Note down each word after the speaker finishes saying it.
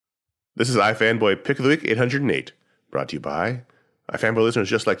This is iFanboy Pick of the Week 808, brought to you by iFanboy listeners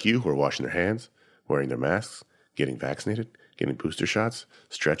just like you who are washing their hands, wearing their masks, getting vaccinated, getting booster shots,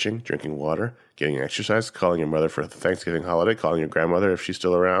 stretching, drinking water, getting exercise, calling your mother for the Thanksgiving holiday, calling your grandmother if she's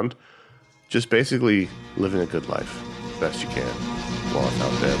still around. Just basically living a good life best you can while it's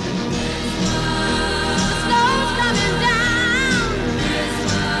out there.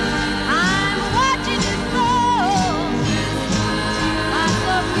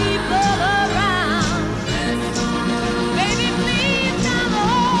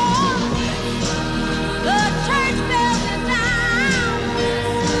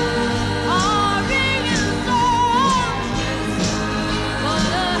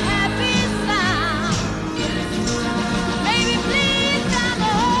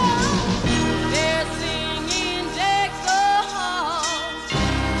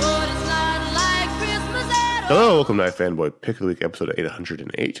 Hello, welcome to iFanboy Pick of the Week, episode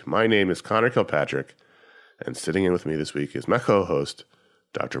 808. My name is Connor Kilpatrick, and sitting in with me this week is my co-host,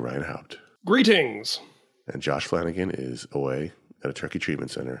 Dr. Ryan Haupt. Greetings. And Josh Flanagan is away at a turkey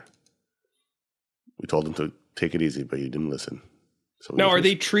treatment center. We told him to take it easy, but he didn't listen. So now, are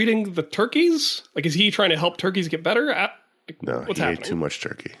they treating the turkeys? Like, is he trying to help turkeys get better? No, What's he happening? ate too much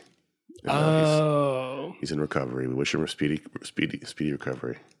turkey. Oh. He's in recovery. We wish him a speedy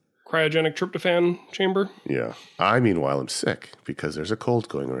recovery. Cryogenic tryptophan chamber? Yeah. I, meanwhile, am sick because there's a cold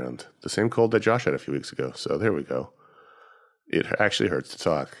going around. The same cold that Josh had a few weeks ago. So there we go. It actually hurts to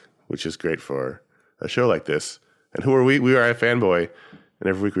talk, which is great for a show like this. And who are we? We are iFanboy. And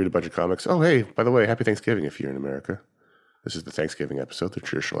every week we read a bunch of comics. Oh, hey, by the way, happy Thanksgiving if you're in America. This is the Thanksgiving episode, the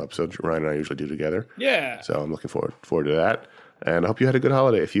traditional episode Ryan and I usually do together. Yeah. So I'm looking forward to that. And I hope you had a good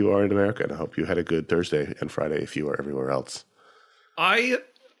holiday if you are in America. And I hope you had a good Thursday and Friday if you are everywhere else.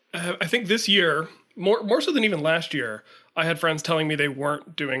 I think this year, more so than even last year, I had friends telling me they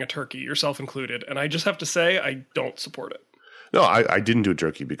weren't doing a turkey, yourself included. And I just have to say, I don't support it. No, I didn't do a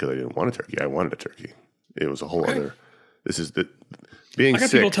turkey because I didn't want a turkey. I wanted a turkey. It was a whole other... This is the... Being I got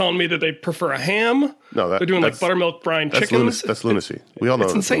sick, people telling me that they prefer a ham. No, they're doing like buttermilk brine chickens. That's lunacy. We all know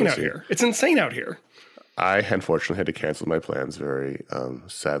it's insane lunacy. out here. It's insane out here. I unfortunately had to cancel my plans very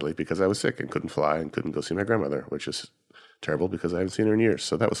sadly because I was sick and couldn't fly and couldn't go see my grandmother, which is terrible because I haven't seen her in years.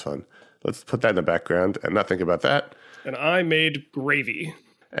 So that was fun. Let's put that in the background and not think about that. And I made gravy.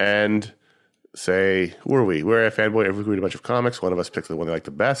 And say, who are we? We're a fanboy. Every week we read a bunch of comics. One of us picks the one they like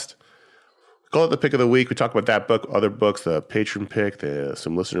the best. Call it the pick of the week. We talk about that book, other books, the patron pick,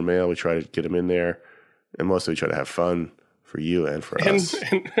 some listener mail. We try to get them in there. And mostly we try to have fun for you and for us.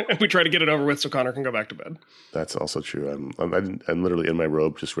 And we try to get it over with so Connor can go back to bed. That's also true. I'm literally in my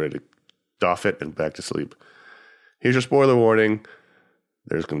robe, just ready to doff it and back to sleep. Here's your spoiler warning.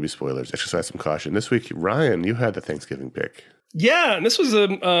 There's going to be spoilers. Exercise some caution. This week, Ryan, you had the Thanksgiving pick. Yeah, and this was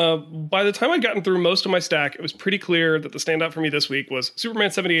by the time I'd gotten through most of my stack, it was pretty clear that the standout for me this week was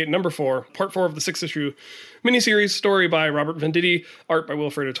Superman 78, number 4, part 4 of the 6-issue miniseries, story by Robert Venditti, art by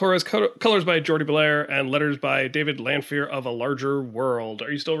Wilfredo Torres, colors by Jordi Belair, and letters by David Lanfear of A Larger World.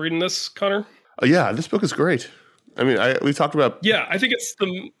 Are you still reading this, Connor? Yeah, this book is great. I mean, we talked about... Yeah, I think it's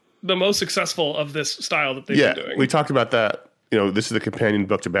the most successful of this style that they've been doing. We talked about that. You know, this is the companion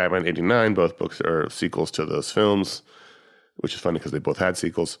book to Batman 89. Both books are sequels to those films, which is funny because they both had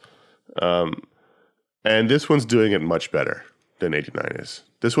sequels. And this one's doing it much better than 89 is.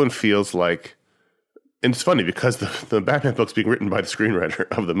 This one feels like... And it's funny because the Batman book's being written by the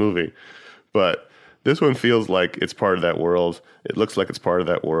screenwriter of the movie. But this one feels like it's part of that world. It looks like it's part of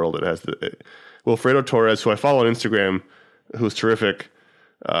that world. It has Wilfredo Torres, who I follow on Instagram, who's terrific,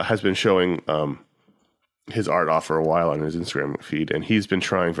 has been showing his art off for a while on his Instagram feed. And he's been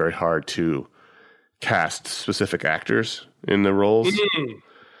trying very hard to cast specific actors in the roles. Mm-hmm.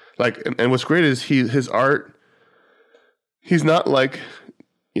 Like, and what's great is his art, he's not like,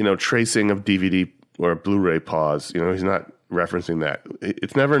 tracing of DVD or Blu-ray pause. He's not referencing that.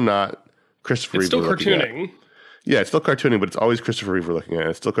 It's never not Christopher Reeve. It's still cartooning. Yeah, it's still cartooning, but it's always Christopher Reeve we're looking at.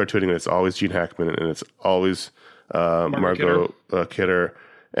 It's still cartooning, and it's always Gene Hackman, and it's always Margot Kidder.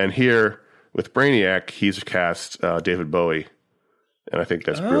 And here, with Brainiac, he's cast David Bowie, and I think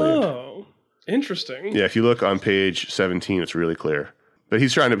that's brilliant. Oh, interesting. Yeah, if you look on page 17, it's really clear. But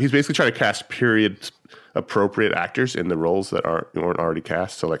he's basically trying to cast period-appropriate actors in the roles that weren't already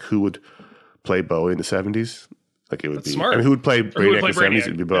cast. So, like, who would play Bowie in the 70s? Like, it would be... smart. I mean, who would play Brainiac in the 70s? Brainiac? It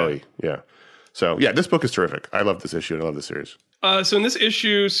would be Bowie, yeah. So, yeah, this book is terrific. I love this issue and I love the series. So in this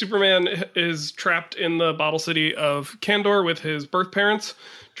issue, Superman is trapped in the bottle city of Kandor with his birth parents,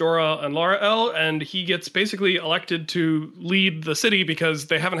 Jor-El and Lar-El, and he gets basically elected to lead the city because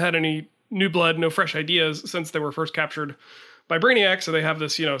they haven't had any new blood, no fresh ideas since they were first captured by Brainiac. So they have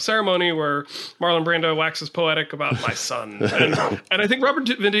this, ceremony where Marlon Brando waxes poetic about my son. And I think Robert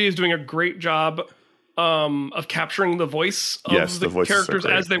Venditti is doing a great job of capturing the voice of the characters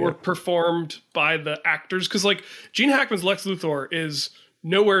as they were performed by the actors. Because like Gene Hackman's Lex Luthor is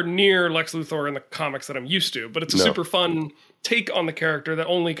nowhere near Lex Luthor in the comics that I'm used to, but it's a super fun take on the character that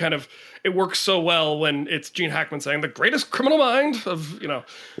only kind of, it works so well when it's Gene Hackman saying the greatest criminal mind of,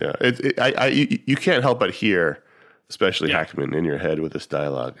 Yeah, you can't help but hear, especially Hackman in your head with this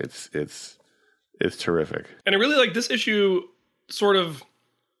dialogue. It's terrific. And I really like this issue sort of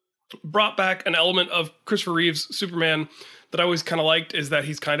brought back an element of Christopher Reeve's Superman that I always kind of liked, is that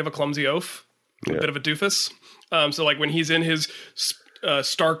he's kind of a clumsy oaf, a bit of a doofus. So like when he's in his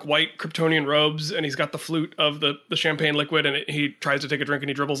stark white Kryptonian robes and he's got the flute of the champagne liquid and he tries to take a drink and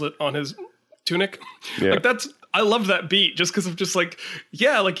he dribbles it on his tunic. Yeah. Like I love that beat just because of just like,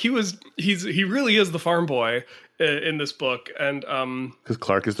 like he really is the farm boy in this book. And because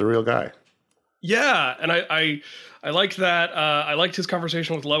Clark is the real guy. Yeah. And I liked that. I liked his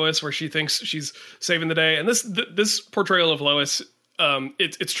conversation with Lois where she thinks she's saving the day. And this portrayal of Lois,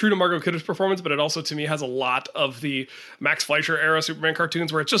 it's true to Margot Kidder's performance, but it also to me has a lot of the Max Fleischer era Superman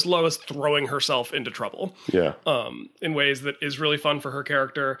cartoons where it's just Lois throwing herself into trouble. Yeah. In ways that is really fun for her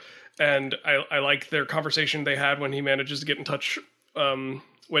character. And I like their conversation they had when he manages to get in touch,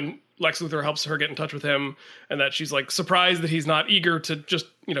 when Lex Luthor helps her get in touch with him, and that she's like surprised that he's not eager to just,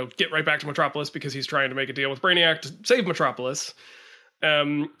 get right back to Metropolis because he's trying to make a deal with Brainiac to save Metropolis.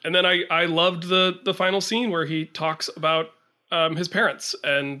 And then I loved the final scene where he talks about his parents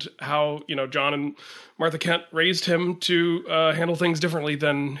and how, John and Martha Kent raised him to handle things differently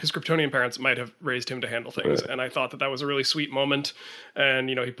than his Kryptonian parents might have raised him to handle things. Right. And I thought that was a really sweet moment. And,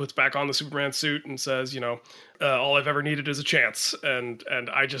 he puts back on the Superman suit and says, all I've ever needed is a chance. And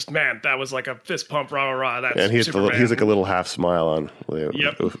I just, man, that was like a fist pump, rah, rah, rah. That's and he's like a little half smile on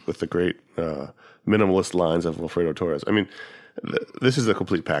with the great minimalist lines of Wilfredo Torres. I mean, this is a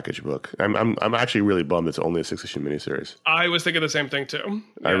complete package book. I'm actually really bummed it's only a 6-issue miniseries. I was thinking the same thing too.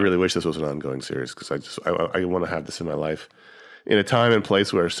 Yeah. I really wish this was an ongoing series because I want to have this in my life in a time and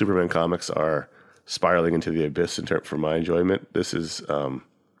place where Superman comics are spiraling into the abyss for my enjoyment. This is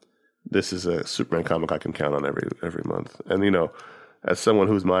a Superman comic I can count on every month. And as someone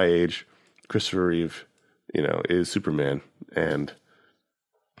who's my age, Christopher Reeve, is Superman, and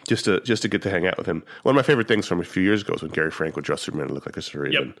just to get to hang out with him. One of my favorite things from a few years ago was when Gary Frank would draw Superman to look like Christopher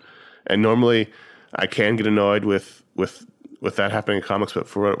Reeve. Yep. And normally I can get annoyed with that happening in comics, but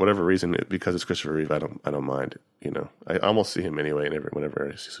for whatever reason, because it's Christopher Reeve, I don't mind. I almost see him anyway,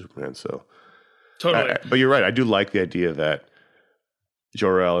 whenever I see Superman. So totally. But you're right. I do like the idea that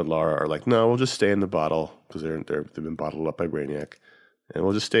Jor-El and Lara are like, no, we'll just stay in the bottle because they've been bottled up by Brainiac, and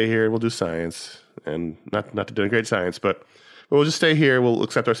we'll just stay here and we'll do science, and not to denigrate science, but we'll just stay here. We'll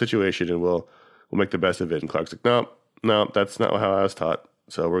accept our situation and we'll make the best of it. And Clark's like, no, that's not how I was taught.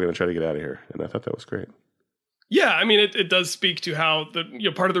 So we're going to try to get out of here. And I thought that was great. Yeah, I mean, it does speak to how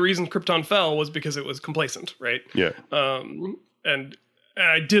part of the reason Krypton fell was because it was complacent, right? Yeah. And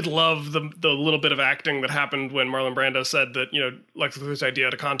I did love the little bit of acting that happened when Marlon Brando said that Lex Luthor's idea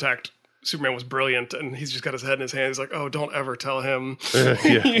to contact Superman was brilliant, and he's just got his head in his hand. He's like, "Oh, don't ever tell him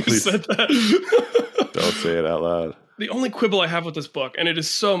you said that." Don't say it out loud. The only quibble I have with this book, and it is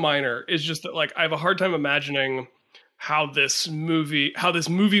so minor, is just that like I have a hard time imagining how this movie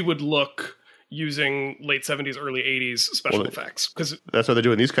would look using late 70s, early 80s special effects. Because that's what they're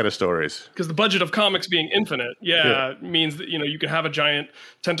doing these kind of stories. Because the budget of comics being infinite, means that you can have a giant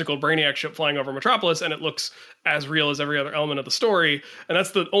tentacled Brainiac ship flying over Metropolis, and it looks as real as every other element of the story. And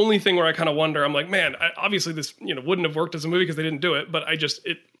that's the only thing where I kind of wonder. I'm like, man, obviously this wouldn't have worked as a movie because they didn't do it. But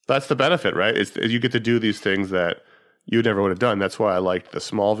that's the benefit, right? You get to do these things that you never would have done. That's why I liked the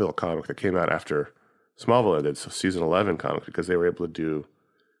Smallville comic that came out after Smallville ended, so season 11 comic, because they were able to do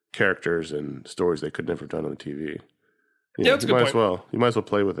characters and stories they could never have done on the TV. That's a good point. You might as well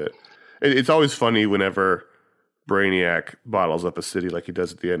play with it. It's always funny whenever Brainiac bottles up a city like he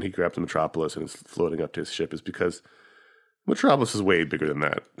does at the end. He grabs the Metropolis and it's floating up to his ship, is because Metropolis is way bigger than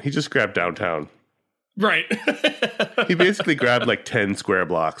that. He just grabbed downtown. Right. He basically grabbed like 10 square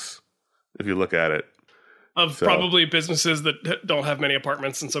blocks, if you look at it. Probably businesses that don't have many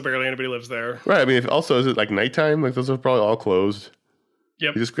apartments, and so barely anybody lives there. Right. I mean, is it like nighttime? Like those are probably all closed.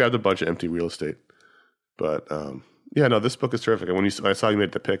 Yep. He just grabbed a bunch of empty real estate. But this book is terrific. And when I saw you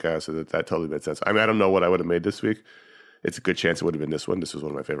made the pick, I said that totally made sense. I mean, I don't know what I would have made this week. It's a good chance it would have been this one. This was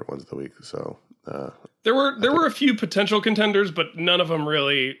one of my favorite ones of the week. So there were a few potential contenders, but none of them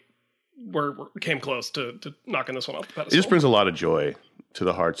really came close to knocking this one off the pedestal. It just brings a lot of joy to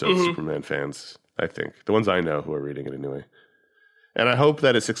the hearts of Superman fans, I think. The ones I know who are reading it anyway. And I hope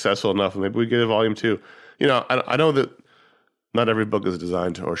that it's successful enough, and maybe we get a volume 2. You know, I know that not every book is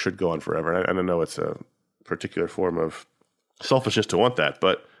designed to, or should go on forever. And I know it's a particular form of selfishness to want that,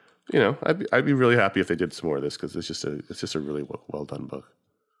 but you know, I'd be really happy if they did some more of this, because it's just a really well done book.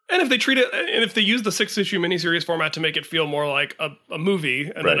 And if they treat it, and if they use the 6-issue miniseries format to make it feel more like a movie,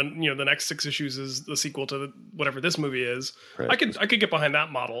 and then the next 6 issues is the sequel to whatever this movie is, I could get behind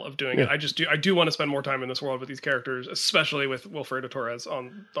that model of doing it. I do want to spend more time in this world with these characters, especially with Wilfredo Torres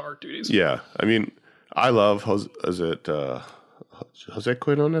on the art duties. Yeah, I mean, I love Jose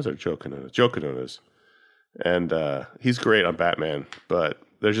Quinones or Joe Quinones? Joe Quinones, and he's great on Batman, but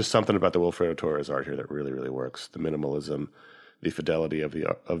there's just something about the Wilfredo Torres art here that really, really works. The minimalism, the fidelity of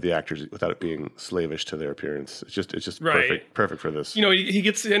the actors without it being slavish to their appearance. It's just perfect for this. You know, he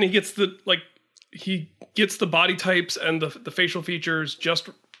gets the body types and the facial features just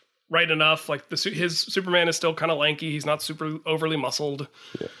right enough. Like his Superman is still kind of lanky. He's not super overly muscled.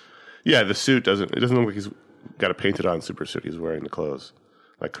 Yeah. The suit doesn't look like he's got a painted on super suit. He's wearing the clothes.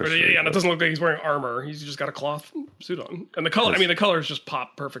 Like and it doesn't look like he's wearing armor. He's just got a cloth suit on. And the color, the colors just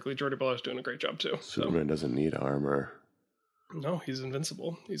pop perfectly. Jordi Bello's doing a great job too. Superman doesn't need armor. No, he's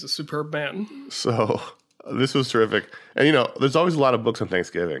invincible. He's a superb man. So this was terrific. And, you know, there's always a lot of books on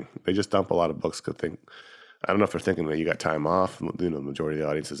Thanksgiving. They just dump a lot of books. I don't know if they're thinking that you got time off. You know, the majority of the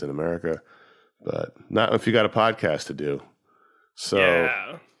audience is in America. But not if you got a podcast to do. So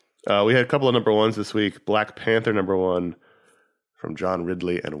we had a couple of number ones this week. Black Panther number 1 from John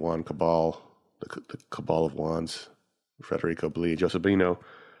Ridley and Juan Cabal. The Cabal of Juans. Federico Blee, Josebino.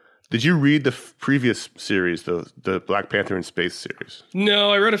 Did you read the previous series, the Black Panther in Space series?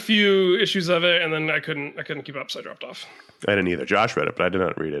 No, I read a few issues of it, and then I couldn't keep up, so I dropped off. I didn't either. Josh read it, but I did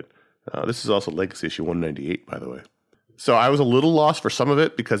not read it. This is also Legacy issue 198, by the way. So I was a little lost for some of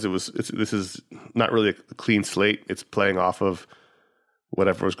it, because this is not really a clean slate. It's playing off of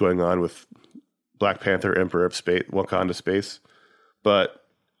whatever was going on with Black Panther, Emperor of Space, Wakanda Space. But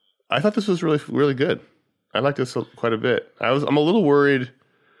I thought this was really, really good. I liked this quite a bit. I'm a little worried.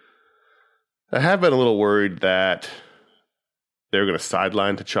 I have been a little worried that they're going to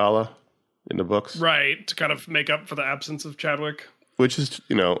sideline T'Challa in the books. Right, to kind of make up for the absence of Chadwick. Which is,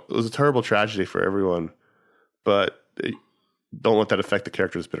 you know, it was a terrible tragedy for everyone. But don't let that affect the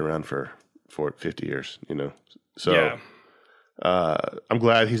character that's been around for 50 years, you know. So I'm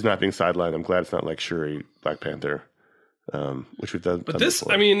glad he's not being sidelined. I'm glad it's not like Shuri, Black Panther, which we've done. But this,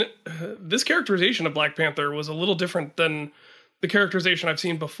 before. This characterization of Black Panther was a little different than the characterization I've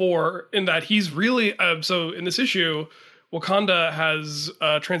seen before, in that he's really so in this issue, Wakanda has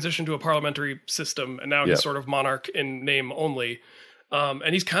transitioned to a parliamentary system, and now he's sort of monarch in name only,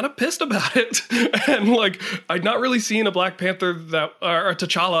 and he's kind of pissed about it. And like, I'd not really seen a Black Panther that, or a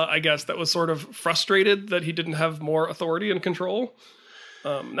T'Challa, I guess, that was sort of frustrated that he didn't have more authority and control.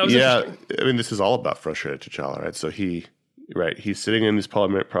 That was interesting. I mean, this is all about frustrated T'Challa, right? So he's sitting in these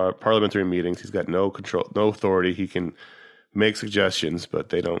parliamentary meetings. He's got no control, no authority. He can make suggestions, but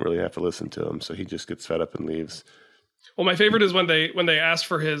they don't really have to listen to him. So he just gets fed up and leaves. Well, my favorite is when they asked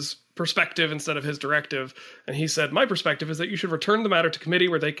for his perspective instead of his directive, and he said, "My perspective is that you should return the matter to committee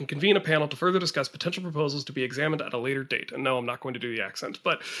where they can convene a panel to further discuss potential proposals to be examined at a later date." And no, I'm not going to do the accent,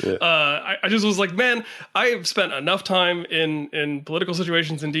 but I just was like, man, I have spent enough time in political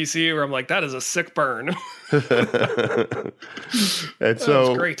situations in DC where I'm like, that is a sick burn. And so,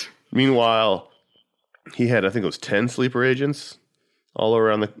 that's great. Meanwhile, he had, I think it was 10 sleeper agents all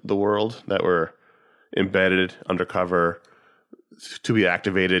around the world that were embedded undercover to be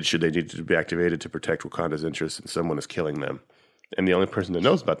activated should they need to be activated to protect Wakanda's interests, and someone is killing them. And the only person that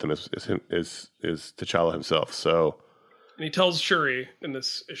knows about them is T'Challa himself. So, and he tells Shuri in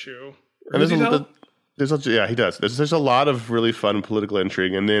this issue. And he does. There's a lot of really fun political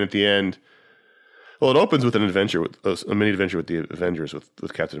intrigue, and then at the end, well, it opens with a mini adventure with the Avengers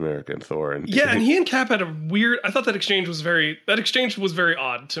with Captain America and Thor, and and he and Cap had a weird. I thought that exchange was very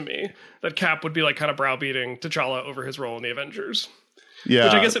odd to me. That Cap would be like kind of browbeating T'Challa over his role in the Avengers. Yeah,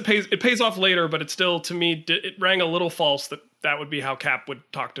 which I guess it pays off later, but it still, to me, it rang a little false that would be how Cap would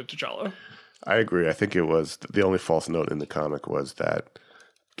talk to T'Challa. I agree. I think it was the only false note in the comic was that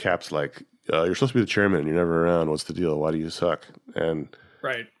Cap's like, "You're supposed to be the chairman. You're never around. What's the deal? Why do you suck?" And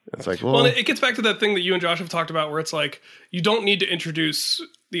right. It's like, well, it gets back to that thing that you and Josh have talked about, where it's like, you don't need to introduce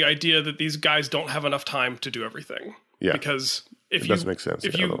the idea that these guys don't have enough time to do everything. Yeah, because it doesn't make sense.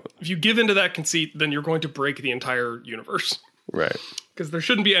 If you give into that conceit, then you're going to break the entire universe. Right. Because there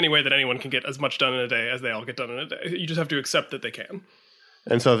shouldn't be any way that anyone can get as much done in a day as they all get done in a day. You just have to accept that they can.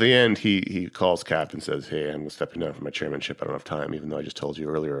 And so at the end, he calls Cap and says, "Hey, I'm stepping down from my chairmanship. I don't have time, even though I just told you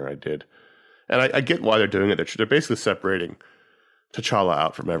earlier I did." And I get why they're doing it. They're basically separating T'Challa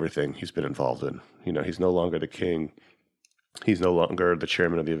out from everything he's been involved in. You know, he's no longer the king. He's no longer the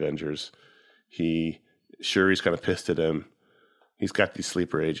chairman of the Avengers. Shuri's kind of pissed at him. He's got these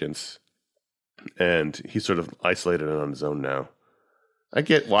sleeper agents, and he's sort of isolated and on his own now. I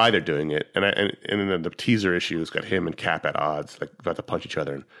get why they're doing it, and then the teaser issue has got him and Cap at odds, like about to punch each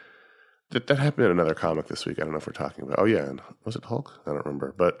other. And that happened in another comic this week. I don't know if we're talking about. Oh yeah, and was it Hulk? I don't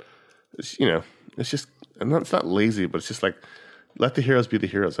remember. But it's, you know, it's just it's not lazy, but it's just like let the heroes be the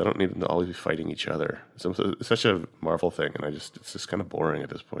heroes. I don't need them to always be fighting each other. It's such a Marvel thing, and it's just kind of boring at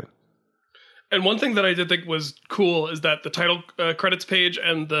this point. And one thing that I did think was cool is that the title credits page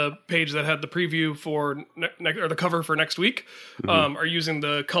and the page that had the preview for or the cover for next week are using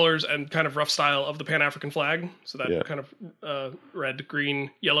the colors and kind of rough style of the Pan-African flag. So that kind of red,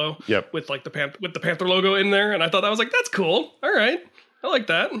 green, yellow with like the Panther logo in there. And I thought that was like, that's cool. All right. I like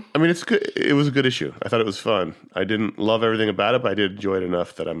that. I mean, it's good. It was a good issue. I thought it was fun. I didn't love everything about it, but I did enjoy it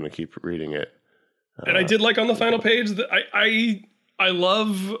enough that I'm going to keep reading it. And I did like on the final page that I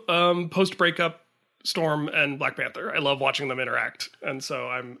love post-breakup Storm and Black Panther. I love watching them interact, and so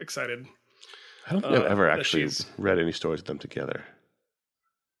I'm excited. I don't think I've ever actually read any stories of them together.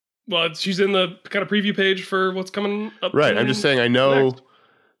 Well, she's in the kind of preview page for what's coming up. Right, I'm just saying I know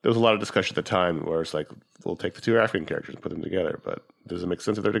there was a lot of discussion at the time where it's like, we'll take the two African characters and put them together, but does it make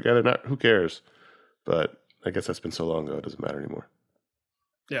sense if they're together? Not, who cares? But I guess that's been so long ago, it doesn't matter anymore.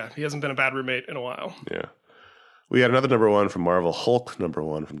 Yeah, he hasn't been a bad roommate in a while. Yeah. We had another #1 from Marvel, Hulk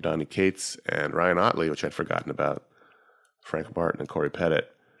 #1 from Donny Cates and Ryan Ottley, which I'd forgotten about, Frank Martin and Corey Pettit.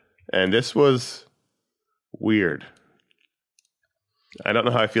 And this was weird. I don't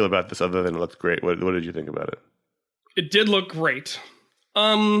know how I feel about this other than it looked great. What did you think about it? It did look great.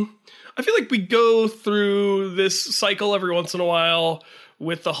 I feel like we go through this cycle every once in a while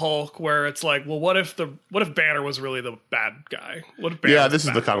with the Hulk, where it's like, well, what if Banner was really the bad guy? What if Banner this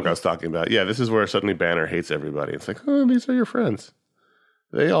is the comic I was talking about. Yeah, this is where suddenly Banner hates everybody. It's like, oh, these are your friends.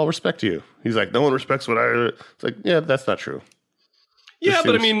 They all respect you. He's like, no one respects what I. It's like, yeah, that's not true. Yeah,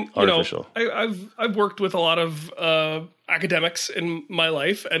 but I mean, artificial. You know, I've worked with a lot of academics in my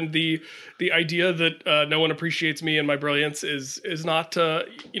life, and the idea that no one appreciates me and my brilliance is not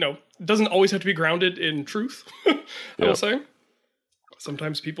doesn't always have to be grounded in truth. I will say.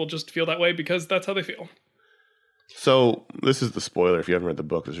 Sometimes people just feel that way because that's how they feel. So this is the spoiler. If you haven't read the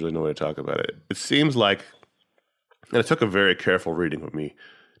book, there's really no way to talk about it. It seems like, and it took a very careful reading with me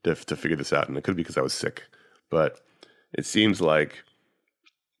to figure this out, and it could be because I was sick, but it seems like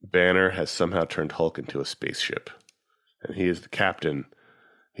Banner has somehow turned Hulk into a spaceship, and he is the captain.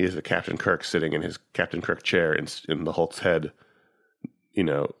 He is the Captain Kirk sitting in his Captain Kirk chair in the Hulk's head,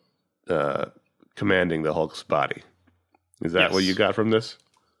 commanding the Hulk's body. Is that what you got from this?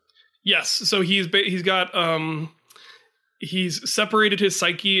 Yes. So he's separated his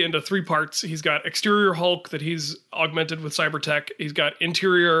psyche into 3 parts. He's got exterior Hulk that he's augmented with cyber tech. He's got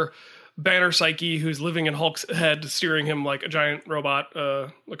interior Banner psyche, who's living in Hulk's head, steering him like a giant robot,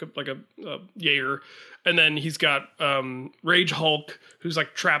 like a Jaeger. And then he's got Rage Hulk, who's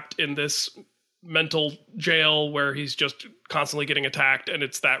like trapped in this mental jail where he's just constantly getting attacked, and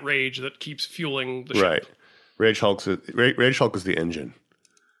it's that rage that keeps fueling the ship. Right. Rage Hulk is the engine.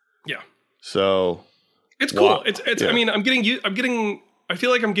 Yeah. So it's cool. It's yeah. I mean, I feel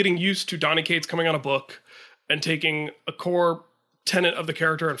like I'm getting used to Donny Cates coming on a book and taking a core tenet of the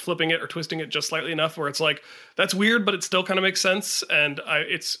character and flipping it or twisting it just slightly enough where it's like, that's weird, but it still kind of makes sense. And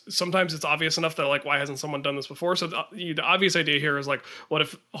sometimes it's obvious enough that like, why hasn't someone done this before? So the obvious idea here is like, what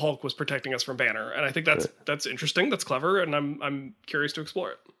if Hulk was protecting us from Banner? And I think that's interesting. That's clever. And I'm curious to explore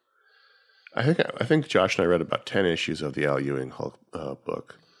it. I think Josh and I read about 10 issues of the Al Ewing Hulk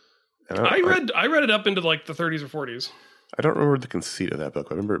book. And I read it up into like the 30s or 40s. I don't remember the conceit of that book.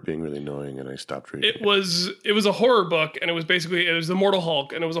 I remember it being really annoying, and I stopped reading. It was a horror book, and it was the Immortal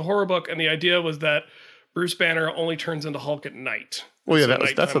Hulk, and it was a horror book, and the idea was that Bruce Banner only turns into Hulk at night. Well, yeah,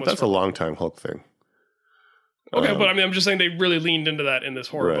 that's a long time Hulk thing. Okay, but I mean, I'm just saying they really leaned into that in this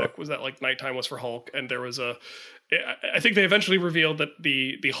horror book. Was that like nighttime was for Hulk, and there was I think they eventually revealed that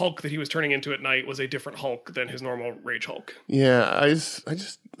the Hulk that he was turning into at night was a different Hulk than his normal Rage Hulk. Yeah, I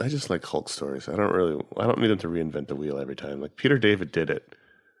just like Hulk stories. I don't need them to reinvent the wheel every time. Like Peter David did it.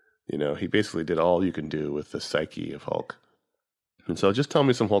 He basically did all you can do with the psyche of Hulk. And so just tell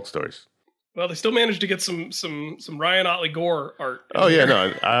me some Hulk stories. Well, they still managed to get some Ryan Ottley Gore art. Oh yeah,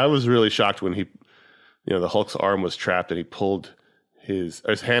 no, I was really shocked when the Hulk's arm was trapped and he pulled his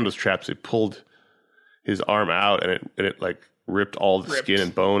hand was trapped, so he pulled his arm out and it like ripped all the skin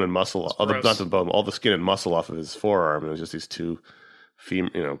and bone and muscle, all the skin and muscle off of his forearm. And it was just these 2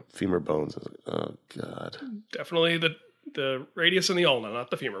 femur bones. I was like, oh God. Definitely the radius and the ulna, not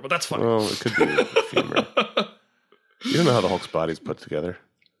the femur, but that's fine. Well, it could be the femur. You don't know how the Hulk's body's put together.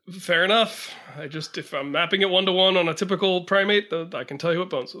 Fair enough. If I'm mapping it 1-to-1 on a typical primate, I can tell you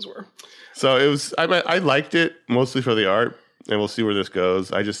what bones those were. So it was. I liked it mostly for the art, and we'll see where this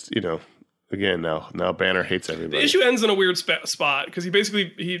goes. I just, again, now Banner hates everybody. The issue ends in a weird spot because he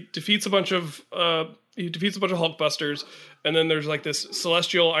defeats a bunch of Hulkbusters, and then there's like this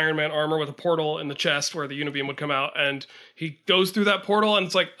celestial Iron Man armor with a portal in the chest where the Unibeam would come out, and he goes through that portal, and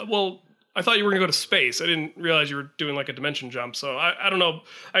it's like, well, I thought you were going to go to space. I didn't realize you were doing like a dimension jump. So I don't know.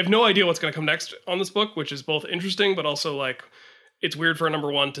 I have no idea what's going to come next on this book, which is both interesting, but also like it's weird for a number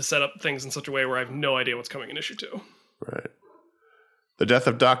 1 to set up things in such a way where I have no idea what's coming in issue 2. Right. The Death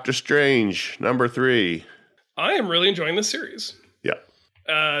of Doctor Strange, number 3. I am really enjoying this series. Yeah.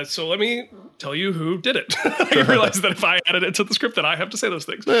 So let me tell you who did it. I realized that if I added it to the script, that I have to say those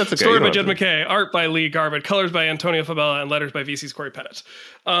things. That's okay. Story by Jed MacKay, art by Lee Garbett, colors by Antonio Fabella, and letters by VC's Corey Pettit.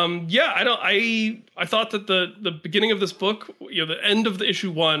 I thought that the beginning of this book, the end of the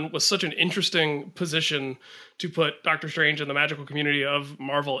issue 1 was such an interesting position to put Doctor Strange and the magical community of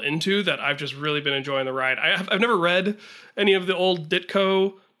Marvel into that I've just really been enjoying the ride. I've never read any of the old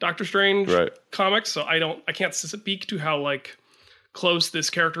Ditko Doctor Strange comics, so I can't speak to how like close this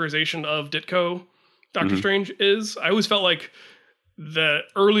characterization of Ditko Doctor Strange is. I always felt like the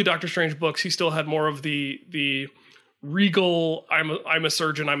early Doctor Strange books, he still had more of the regal, I'm a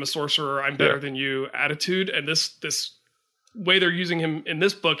surgeon, I'm a sorcerer, I'm better than you attitude. And this way they're using him in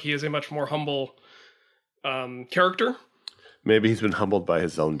this book, he is a much more humble character. Maybe he's been humbled by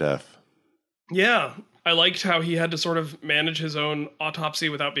his own death. Yeah. I liked how he had to sort of manage his own autopsy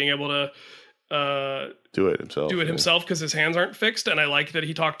without being able to do it himself because his hands aren't fixed. And I like that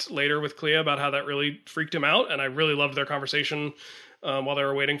he talked later with Clea about how that really freaked him out. And I really loved their conversation while they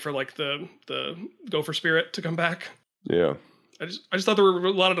were waiting for like the Gopher Spirit to come back. Yeah. I just thought there were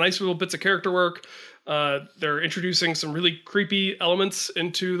a lot of nice little bits of character work. They're introducing some really creepy elements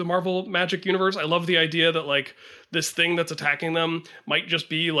into the Marvel magic universe. I love the idea that like this thing that's attacking them might just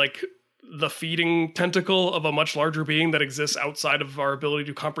be like the feeding tentacle of a much larger being that exists outside of our ability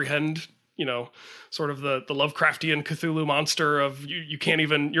to comprehend, sort of the Lovecraftian Cthulhu monster of you can't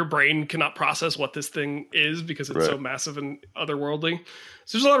even, your brain cannot process what this thing is because it's so massive and otherworldly.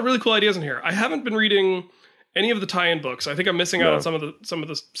 So there's a lot of really cool ideas in here. I haven't been reading any of the tie-in books. I think I'm missing out on some of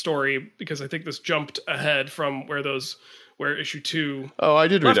the story because I think this jumped ahead from where issue 2. Oh, I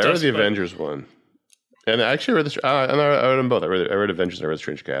did read that. I read the Avengers one, and I actually read this. I read them both. I read Avengers and I read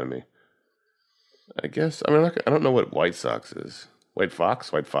Strange Academy. I guess I don't know what White Sox is. White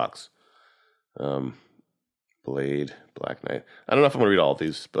Fox. Blade, Black Knight. I don't know if I'm going to read all of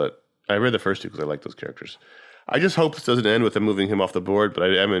these, but I read the first 2 because I like those characters. I just hope this doesn't end with them moving him off the board, but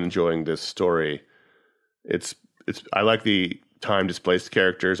I am enjoying this story. It's. I like the time displaced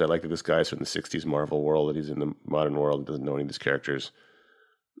characters. I like that this guy's from the '60s Marvel world, that he's in the modern world and doesn't know any of these characters.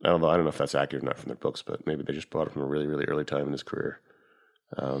 I don't know if that's accurate or not from their books, but maybe they just brought it from a really, really early time in his career.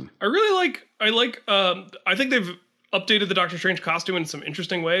 I think they've updated the Doctor Strange costume in some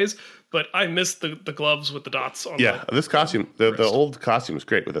interesting ways, but I miss the gloves with the dots on. Yeah, this costume, the old costume is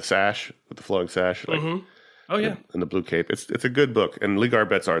great with the sash, with the flowing sash. Like, oh yeah, and the blue cape. It's a good book, and Lee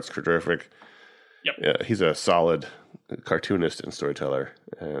Garbett's art's terrific. Yep. Yeah, he's a solid cartoonist and storyteller,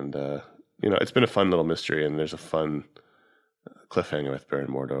 and it's been a fun little mystery, and there's a fun cliffhanger with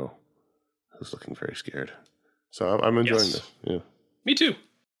Baron Mordo, who's looking very scared. So I'm enjoying this. Yeah, me too.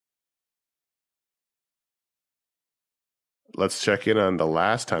 Let's check in on the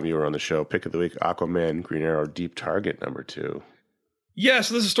last time you were on the show. Pick of the week: Aquaman, Green Arrow, Deep Target, number 2. Yeah,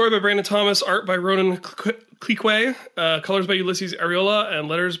 so this is a story by Brandon Thomas, art by Ronan Cliquet, colors by Ulysses Ariola, and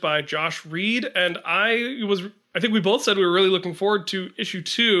letters by Josh Reed. And I think we both said we were really looking forward to issue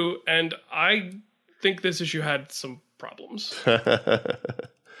 2, and I think this issue had some problems. I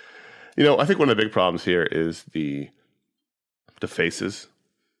think one of the big problems here is the faces,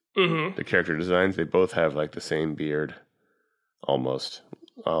 the character designs. They both have like the same beard, almost.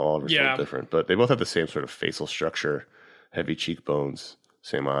 All of us a little different, but they both have the same sort of facial structure. Heavy cheekbones,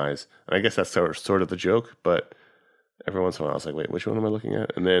 same eyes. And I guess that's sort of the joke, but every once in a while I was like, wait, which one am I looking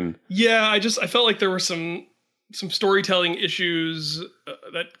at? And then... Yeah, I felt like there were some storytelling issues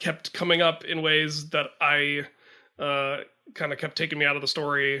that kept coming up in ways that I kind of kept taking me out of the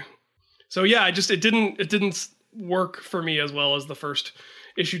story. So yeah, it didn't work for me as well as the first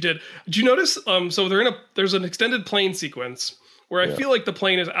issue did. Did you notice, so there's an extended plane sequence where I feel like the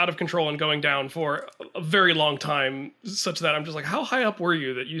plane is out of control and going down for a very long time, such that I'm just like, how high up were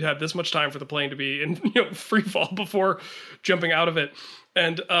you that you had this much time for the plane to be in free fall before jumping out of it?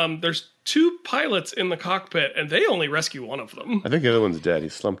 And there's 2 pilots in the cockpit, and they only rescue one of them. I think the other one's dead.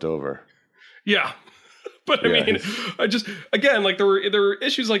 He's slumped over. Yeah. But I mean, I just, again, like there were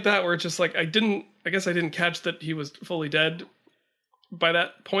issues like that where it's just like, I guess I didn't catch that he was fully dead by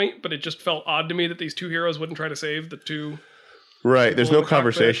that point, but it just felt odd to me that these 2 heroes wouldn't try to save the 2. Right. There's no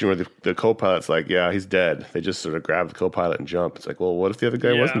conversation where the co-pilot's like, yeah, he's dead. They just sort of grab the co-pilot and jump. It's like, well, what if the other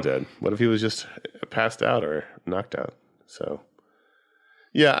guy wasn't dead? What if he was just passed out or knocked out? So,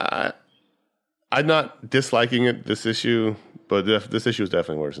 yeah, I'm not disliking it, this issue, but this issue is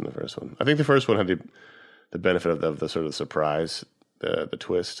definitely worse than the first one. I think the first one had the benefit of the sort of surprise, the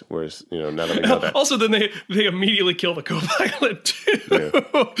twist, whereas, now that we know that. Also, then they immediately kill the co-pilot, too.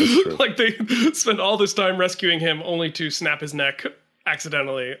 Yeah, like, they spend all this time rescuing him only to snap his neck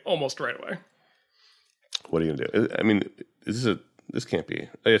accidentally almost right away. What are you going to do? I mean, this can't be.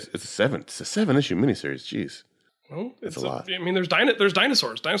 It's a 7-issue miniseries. Jeez. Well, it's a lot. I mean, there's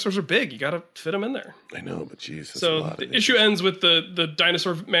dinosaurs. Dinosaurs are big. You got to fit them in there. I know, but geez, that's so a lot. The issue ends with the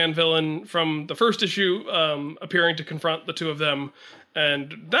dinosaur man villain from the first issue appearing to confront the 2 of them,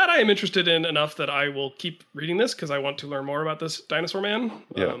 and that I am interested in enough that I will keep reading this because I want to learn more about this dinosaur man.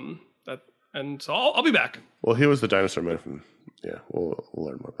 Yeah. And so I'll be back. Well, he was the dinosaur man from. Yeah, we'll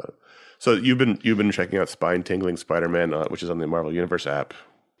learn more about it. So you've been checking out Spine Tingling Spider-Man, which is on the Marvel Universe app.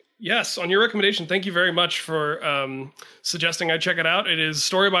 Yes, on your recommendation, thank you very much for suggesting I check it out. It is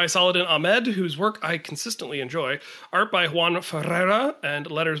story by Saladin Ahmed, whose work I consistently enjoy, art by Juan Ferreira,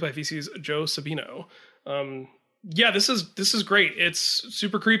 and letters by VC's Joe Sabino. Yeah, this is great. It's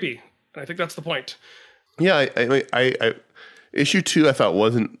super creepy, and I think that's the point. Yeah, I issue 2 I thought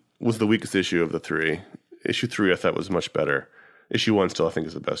was the weakest issue of the 3. Issue 3 I thought was much better. Issue 1 still I think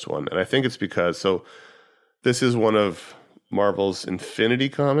is the best one, and I think it's because this is one of Marvel's Infinity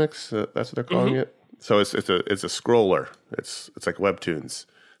Comics. That's what they're calling it. So it's a scroller. It's like webtoons.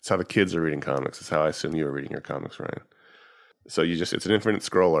 It's how the kids are reading comics. It's how I assume you were reading your comics, Ryan. So it's an infinite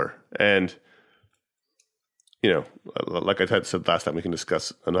scroller, and like I had said last time, we can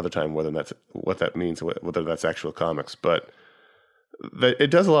discuss another time whether that's what that means, whether that's actual comics. But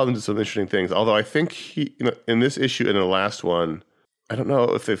it does allow them to do some interesting things. Although I think in this issue and in the last one, I don't know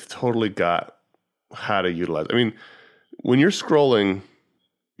if they've totally got how to utilize. I mean, when you're scrolling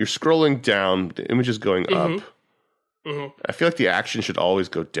down, the image is going up. Mm-hmm. I feel like the action should always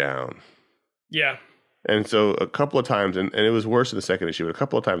go down. Yeah. And so a couple of times, and it was worse in the second issue, but a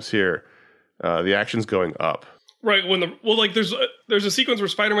couple of times here, the action's going up. Right. There's a sequence where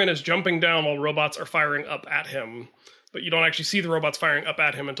Spider-Man is jumping down while robots are firing up at him, but you don't actually see the robots firing up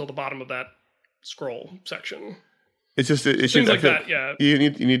at him until the bottom of that scroll section. It's just things like that. Yeah. You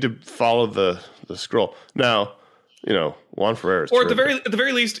need to follow the scroll now. Juan Ferrer is or at the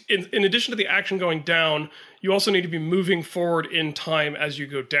very least, in addition to the action going down, you also need to be moving forward in time as you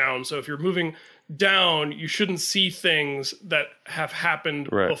go down. So if you're moving down, you shouldn't see things that have happened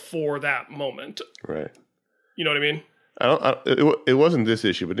before that moment. Right. You know what I mean? It wasn't this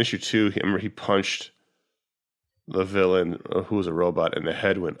issue, but in issue 2, remember he punched the villain who was a robot, and the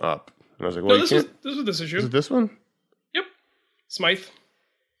head went up. And I was like, "Well, this was this issue. Is it this one?" Yep. Smythe.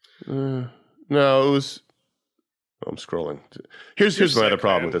 No, it was. I'm scrolling. Here's my other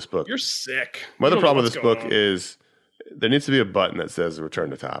problem with this book. You're sick. My other problem with this book is there needs to be a button that says "Return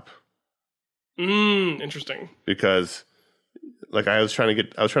to Top." Interesting. Because, like, I was trying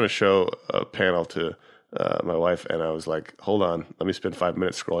to show a panel to my wife, and I was like, "Hold on, let me spend 5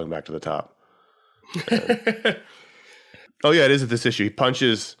 minutes scrolling back to the top." Oh yeah, it is at this issue. He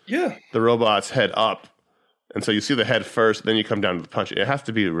punches the robot's head up, and so you see the head first, then you come down to the punch. It has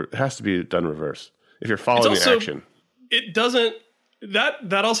to be done reverse if you're following the action. It doesn't.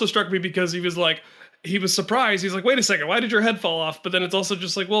 That also struck me because he was surprised. He's like, "Wait a second, why did your head fall off?" But then it's also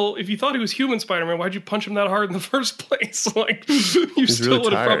just like, well, if you thought he was human Spider-Man, why'd you punch him that hard in the first place? Like, you still really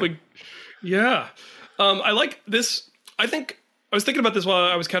would have tired. probably. Yeah, I like this. I think I was thinking about this while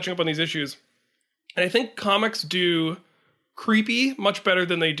I was catching up on these issues, and I think comics do creepy much better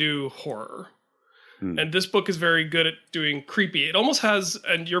than they do horror. And this book is very good at doing creepy. It almost has,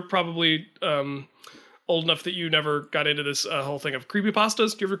 and you're probably old enough that you never got into this whole thing of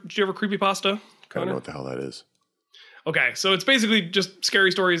creepypastas. Did you ever creepypasta? I don't know what the hell that is. Okay, so it's basically just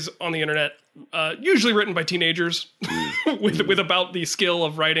scary stories on the internet, usually written by teenagers, with about the skill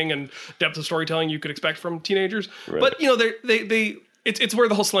of writing and depth of storytelling you could expect from teenagers. Right. But it's where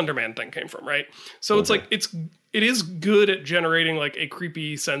the whole Slender Man thing came from, right? So it's like it is good at generating like a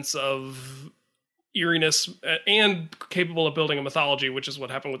creepy sense of eeriness and capable of building a mythology, which is what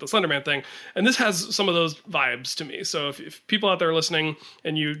happened with the Slenderman thing. And this has some of those vibes to me. So if people out there listening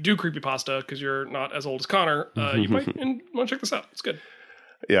and you do creepypasta because you're not as old as Connor, you might want to check this out. It's good.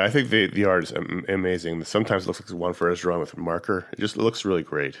 Yeah, I think the art is amazing. Sometimes it looks like one first drawn with a marker. It just looks really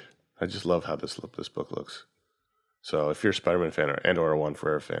great. I just love how this book looks. So if you're a Spider-Man fan or a One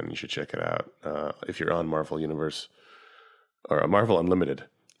Forever fan, you should check it out. If you're on Marvel Universe or Marvel Unlimited,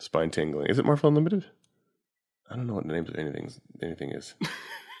 spine tingling. Is it Marvel Unlimited? I don't know what the names of anything is.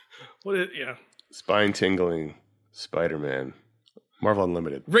 Yeah. Spine tingling Spider-Man. Marvel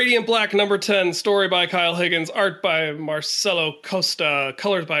Unlimited. Radiant Black number 10, story by Kyle Higgins, art by Marcelo Costa,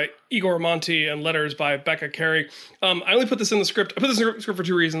 colors by Igor Monti, and letters by Becca Carey. I only put this in the script. I put this in the script for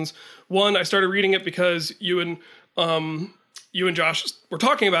two reasons. One, I started reading it because you and Josh were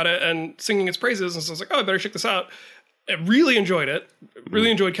talking about it and singing its praises, and so I was like, oh, I better check this out. I really enjoyed it. Really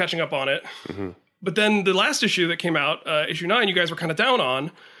enjoyed catching up on it. Mm-hmm. But then the last issue that came out, issue 9, you guys were kind of down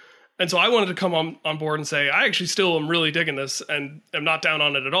on. And so I wanted to come on board and say, I actually still am really digging this and am not down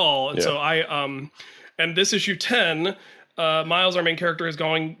on it at all. And so and this issue 10, Miles, our main character, is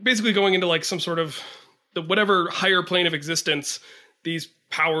basically going into like some sort of whatever higher plane of existence these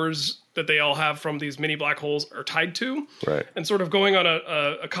powers that they all have from these mini black holes are tied to. Right. And sort of going on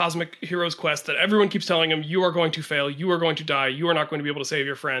a cosmic hero's quest that everyone keeps telling him, you are going to fail, you are going to die, you are not going to be able to save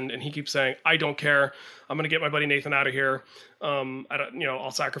your friend. And he keeps saying, I don't care. I'm going to get my buddy Nathan out of here.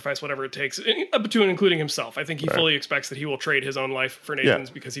 I'll sacrifice whatever it takes, up to and including himself. I think he fully expects that he will trade his own life for Nathan's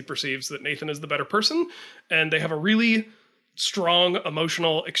because he perceives that Nathan is the better person. And they have a really strong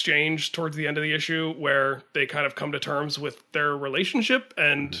emotional exchange towards the end of the issue where they kind of come to terms with their relationship.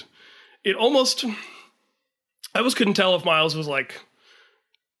 And it almost, I almost couldn't tell if Miles was like,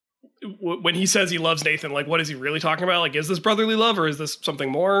 when he says he loves Nathan, like, what is he really talking about? Like, is this brotherly love or is this something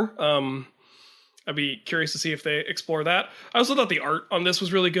more? I'd be curious to see if they explore that. I also thought the art on this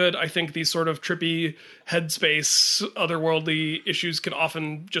was really good. I think these sort of trippy headspace, otherworldly issues can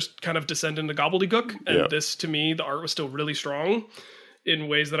often just kind of descend into gobbledygook. And this, to me, the art was still really strong in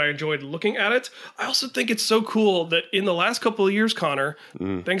ways that I enjoyed looking at it. I also think it's so cool that in the last couple of years, Connor,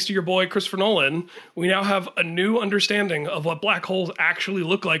 thanks to your boy Christopher Nolan, we now have a new understanding of what black holes actually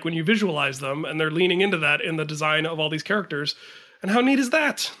look like when you visualize them. And they're leaning into that in the design of all these characters. And how neat is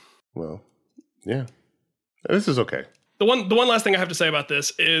that? Well, yeah, this is okay. The one last thing I have to say about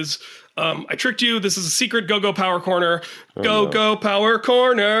this is I tricked you. This is a secret Go-Go Power Corner. Go-Go Power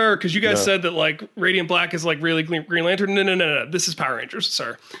Corner. Because you guys said that like Radiant Black is like really Green Lantern. No. This is Power Rangers,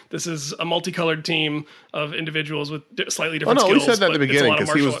 sir. This is a multicolored team of individuals with slightly different skills. We said that at the beginning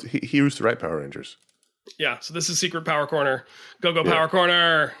because he used to write Power Rangers. Yeah, so this is Secret Power Corner. Go-Go Power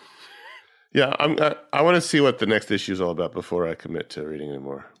Corner. Yeah, I want to see what the next issue is all about before I commit to reading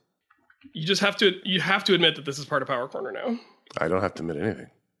anymore. You just have to admit that this is part of Power Corner now. I don't have to admit anything.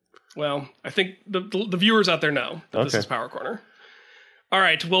 Well, I think the viewers out there know that this is Power Corner. All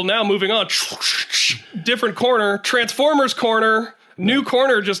right, well, now moving on. Different corner, Transformers corner. New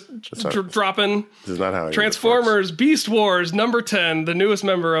corner just dropping. This is not how Transformers Beast Wars number 10, the newest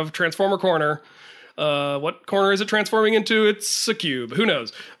member of Transformer Corner. What corner is it transforming into? It's a cube. Who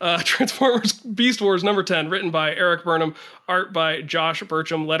knows? Transformers Beast Wars number 10, written by Eric Burnham, art by Josh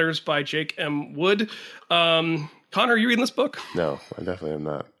Burcham, letters by Jake M. Wood. Connor, are you reading this book? No, I definitely am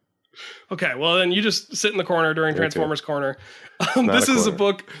not. Okay, well then you just sit in the corner during Transformers Corner. This is a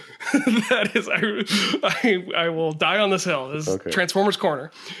book that is, I will die on this hill. This is Transformers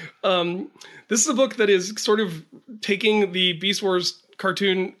Corner. This is a book that is sort of taking the Beast Wars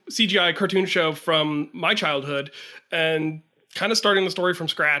CGI cartoon show from my childhood and kind of starting the story from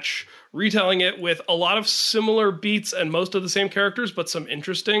scratch, retelling it with a lot of similar beats and most of the same characters, but some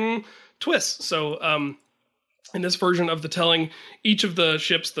interesting twists. So, in this version of the telling, each of the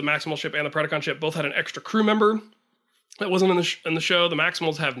ships, the Maximal ship and the Predacon ship, both had an extra crew member that wasn't in the show. The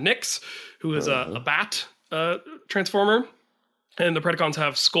Maximals have Nyx, who is a bat transformer, and the Predacons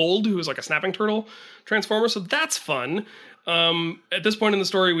have Scold, who is like a snapping turtle transformer. So that's fun. At this point in the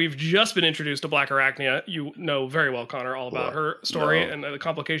story, we've just been introduced to Black Arachnia. You know very well, Connor, all about her story and the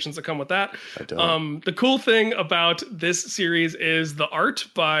complications that come with that. I don't. The cool thing about this series is the art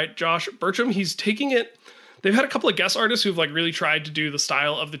by Josh Burcham. He's taking it. They've had a couple of guest artists who've like really tried to do the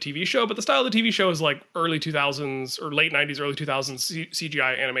style of the TV show, but the style of the TV show is like early 2000s or late 90s, early 2000s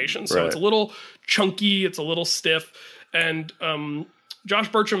CGI animation. So it's a little chunky, it's a little stiff, and Josh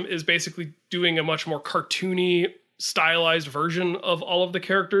Burcham is basically doing a much more cartoony stylized version of all of the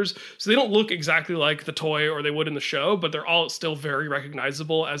characters. So they don't look exactly like the toy or they would in the show, but they're all still very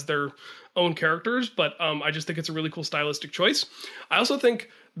recognizable as their own characters. But I just think it's a really cool stylistic choice. I also think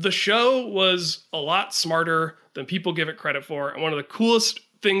the show was a lot smarter than people give it credit for. And one of the coolest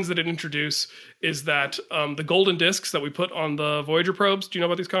things that it introduced is that the golden discs that we put on the Voyager probes. Do you know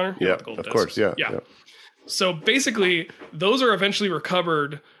about these, Connor? Yeah, the of course. Yeah. So basically, those are eventually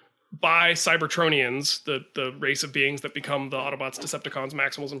recovered by Cybertronians, the race of beings that become the Autobots, Decepticons,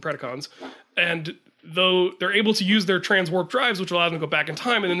 Maximals, and Predacons. And though they're able to use their transwarp drives, which allow them to go back in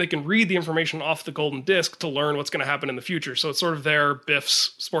time, and then they can read the information off the golden disc to learn what's going to happen in the future. So it's sort of their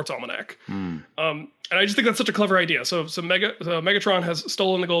Biff's sports almanac. And I just think that's such a clever idea. So Megatron has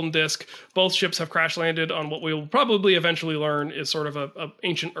stolen the golden disc. Both ships have crash landed on what we'll probably eventually learn is sort of a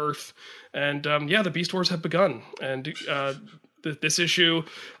ancient Earth. And the Beast Wars have begun. And this issue,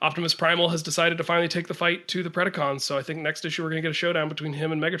 Optimus Primal has decided to finally take the fight to the Predacons. So I think next issue we're going to get a showdown between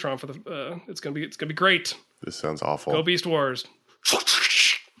him and Megatron for the. It's gonna be great. This sounds awful. Go Beast Wars.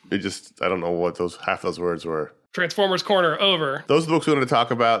 I don't know what half those words were. Transformers Corner over. Those are the books we wanted to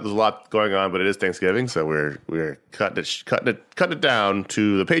talk about. There's a lot going on, but it is Thanksgiving, so we're cutting it down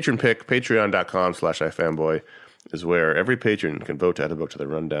to the patron pick. Patreon.com/ifanboy is where every patron can vote to add a book to the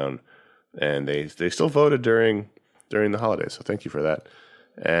rundown, and they still voted during the holidays. So thank you for that.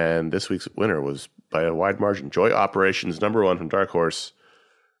 And this week's winner was by a wide margin. Joy Operations #1 from Dark Horse,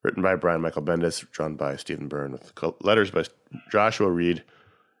 written by Brian Michael Bendis, drawn by Stephen Byrne, with letters by Joshua Reed,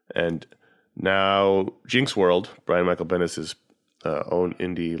 and now Jinx World, Brian Michael Bendis' own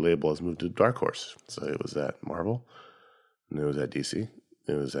indie label, has moved to Dark Horse. So it was at Marvel, and it was at DC,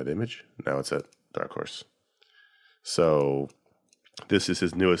 it was at Image, now it's at Dark Horse. So this is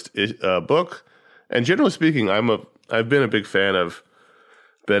his newest book, and generally speaking, I've been a big fan of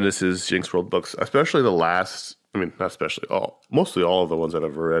Bendis' Jinx World books, especially the last. I mean, not especially mostly all of the ones that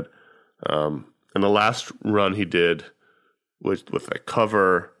I've read. And the last run he did with a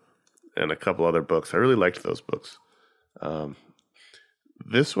cover and a couple other books, I really liked those books.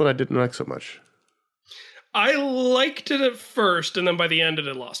 This one I didn't like so much. I liked it at first, and then by the end it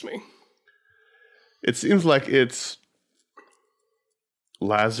had lost me. It seems like it's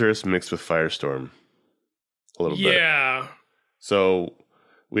Lazarus mixed with Firestorm a little bit. Yeah. So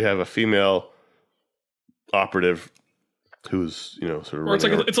we have a female operative who's sort of. Or it's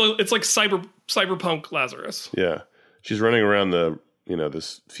like cyberpunk Lazarus. Yeah, she's running around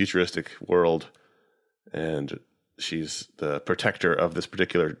this futuristic world, and she's the protector of this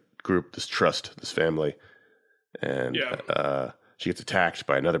particular group, this trust, this family, and she gets attacked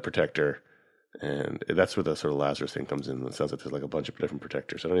by another protector, and that's where the sort of Lazarus thing comes in. It sounds like there's like a bunch of different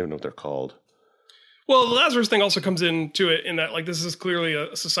protectors. I don't even know what they're called. Well, the Lazarus thing also comes into it in that this is clearly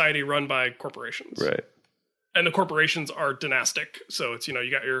a society run by corporations, right? And the corporations are dynastic, so it's you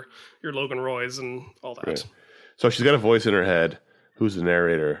got your Logan Roys and all that. Right. So she's got a voice in her head. Who's the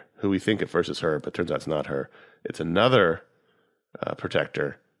narrator? Who we think at first is her, but turns out it's not her. It's another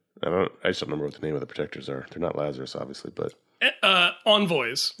protector. I just don't remember what the name of the protectors are. They're not Lazarus, obviously, but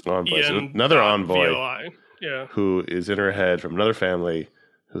envoys. Envoys. Another envoy. VOI. Yeah. Who is in her head from another family,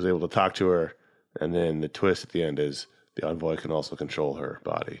 who's able to talk to her, and then the twist at the end is the envoy can also control her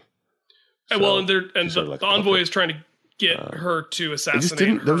body. So the envoy is trying to get her to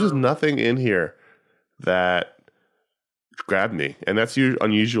assassinate her. There was just nothing in here that grabbed me, and that's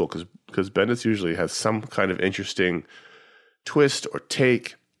unusual because Bendis usually has some kind of interesting twist or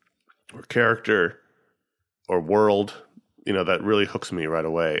take or character or world, that really hooks me right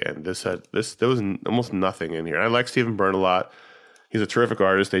away. And there was almost nothing in here. And I like Stephen Byrne a lot. He's a terrific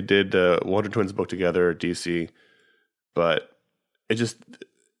artist. They did Wonder Twins book together at DC, but it just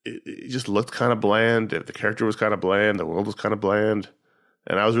looked kind of bland. The character was kind of bland. The world was kind of bland.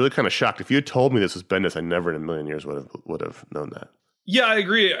 And I was really kind of shocked. If you had told me this was Bendis, I never in a million years would have known that. Yeah, I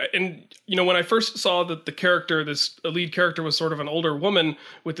agree. And, when I first saw that a lead character was sort of an older woman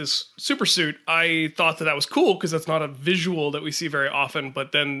with this super suit, I thought that was cool because that's not a visual that we see very often.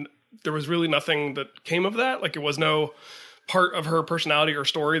 But then there was really nothing that came of that. Like, it was no part of her personality or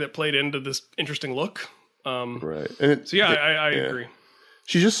story that played into this interesting look. Right. I agree.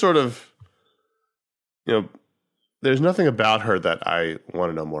 She's just sort of, there's nothing about her that I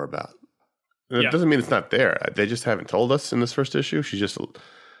want to know more about. And it doesn't mean it's not there. They just haven't told us in this first issue. She's just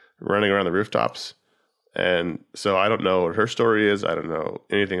running around the rooftops. And so I don't know what her story is. I don't know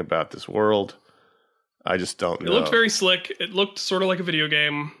anything about this world. I just don't know. It looked very slick. It looked sort of like a video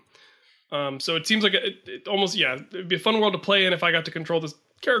game. So it seems like it almost, it'd be a fun world to play in if I got to control this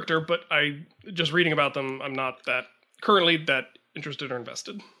character. But just reading about them, I'm not currently that interested or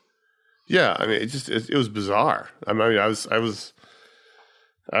invested. Yeah, I mean, it was bizarre. I mean, I was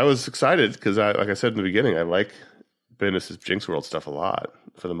excited because like I said in the beginning, I like Bendis' Jinx World stuff a lot.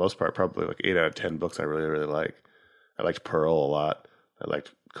 For the most part, probably like 8 out of 10 books I really, really like. I liked Pearl a lot. I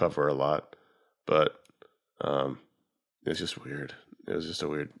liked Cover a lot. But it's just weird. It was just a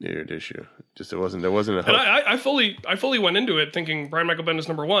weird issue. There wasn't a hook. And I fully went into it thinking Brian Michael Bendis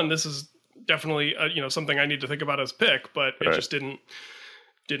 #1. This is definitely something I need to think about as pick, but it just didn't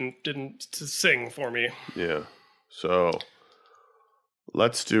sing for me. Yeah. So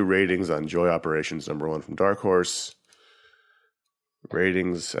let's do ratings on Joy Operations #1 from Dark Horse.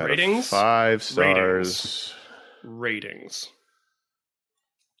 Ratings out of 5 stars. Ratings.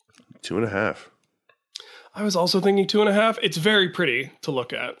 2.5. I was also thinking 2.5. It's very pretty to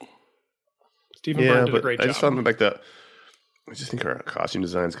look at. Stephen Byrne did a great job. I just found I just think her costume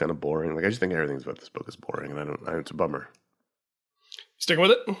design is kind of boring. Like I just think everything about this book is boring, and it's a bummer. Sticking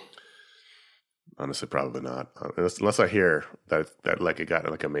with it? Honestly, probably not. Unless I hear that like it got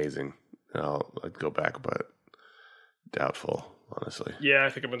like amazing, I'll like go back, but doubtful, honestly. Yeah, I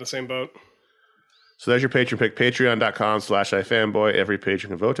think I'm in the same boat. So there's your patron pick, patreon.com/ifanboy. Every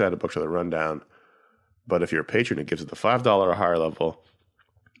patron can vote to add a book to the rundown. But if you're a patron, it gives it the $5 or higher level.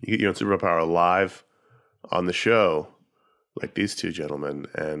 You get your own superpower live on the show, like these two gentlemen.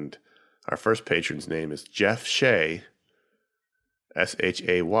 And our first patron's name is Jeff Shea,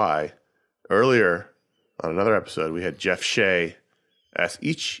 Shay. Earlier on another episode, we had Jeff Shea,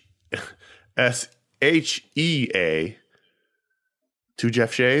 Shea. 2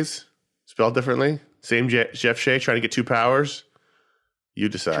 Jeff Shays, spelled differently. Same Jeff Shea trying to get 2 powers. You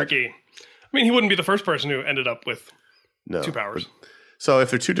decide. Tricky. I mean, he wouldn't be the first person who ended up with 2 powers. So if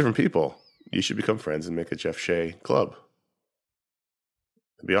they're 2 different people, you should become friends and make a Jeff Shea club.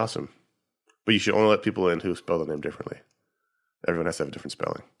 It'd be awesome. But you should only let people in who spell the name differently. Everyone has to have a different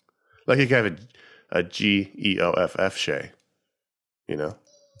spelling. Like you can have a Geoff Shea, you know?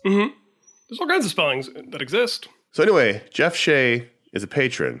 Mm-hmm. There's all kinds of spellings that exist. So anyway, Jeff Shea is a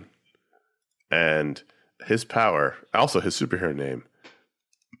patron, and his power, also his superhero name,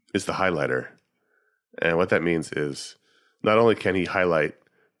 is the highlighter. And what that means is not only can he highlight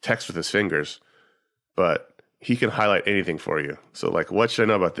text with his fingers, but he can highlight anything for you. So like, what should I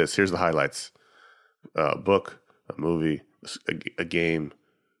know about this? Here's the highlights. A book, a movie, a game,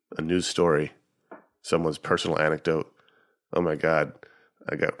 a news story, someone's personal anecdote. Oh my God,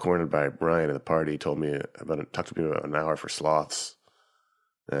 I got cornered by Brian at the party. He talked to me about an hour for sloths.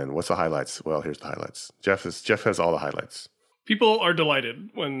 And what's the highlights? Well, here's the highlights. Jeff has all the highlights. People are delighted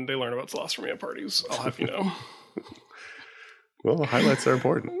when they learn about sloths from me at parties. I'll have you know. Well, the highlights are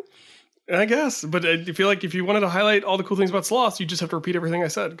important. I guess, but I feel like if you wanted to highlight all the cool things about sloths, you just have to repeat everything I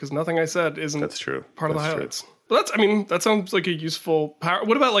said because nothing I said isn't That's true. part of the highlights. True. But that sounds like a useful power.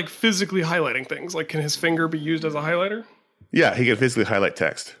 What about like physically highlighting things? Like, can his finger be used as a highlighter? Yeah, he can physically highlight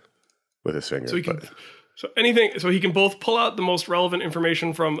text with his finger. So he can both pull out the most relevant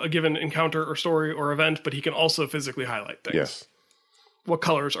information from a given encounter or story or event, but he can also physically highlight things. Yes. What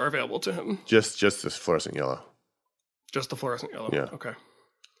colors are available to him? Just this fluorescent yellow. Just the fluorescent yellow. Yeah. Okay.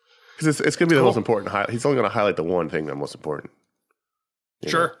 Because it's going to be the most important. He's only going to highlight the one thing that's most important.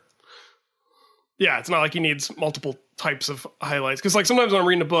 Sure. Know? Yeah, it's not like he needs multiple types of highlights. Because like sometimes when I'm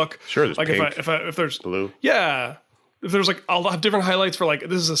reading a book, sure, there's like pink, if there's blue, yeah, if there's like I'll have different highlights for like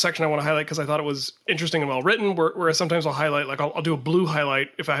this is a section I want to highlight because I thought it was interesting and well written. Whereas sometimes I'll highlight like I'll do a blue highlight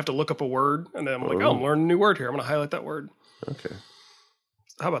if I have to look up a word and then I'm like I'm learning a new word here. I'm going to highlight that word. Okay.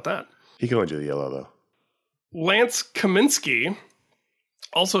 How about that? He can only do the yellow though. Lance Kaminsky.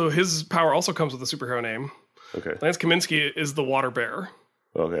 Also, his power also comes with a superhero name. Okay. Lance Kaminsky is the Water Bear.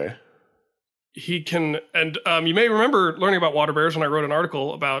 Okay. He can, and you may remember learning about water bears when I wrote an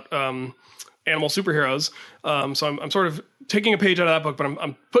article about animal superheroes. So I'm sort of taking a page out of that book, but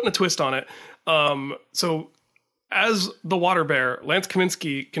I'm putting a twist on it. So as the water bear, Lance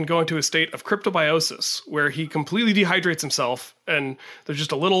Kaminsky can go into a state of cryptobiosis where he completely dehydrates himself, and there's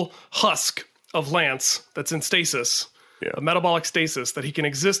just a little husk of Lance that's in stasis. Yeah. A metabolic stasis that he can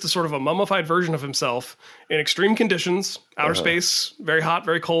exist as sort of a mummified version of himself in extreme conditions, outer space, very hot,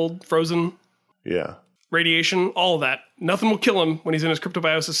 very cold, frozen. Yeah. Radiation, all of that. Nothing will kill him when he's in his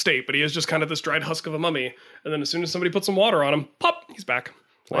cryptobiosis state, but he is just kind of this dried husk of a mummy. And then as soon as somebody puts some water on him, pop, he's back.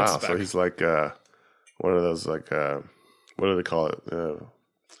 Wow, so he's like one of those like, what do they call it?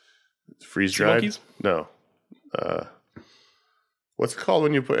 Freeze-dried? Monkeys? No. What's it called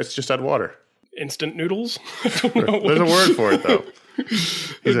when you put, it's just add water? Instant noodles? I don't know. There's a word for it though.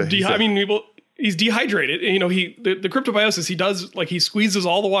 He's dehydrated. You know, the cryptobiosis, he does like he squeezes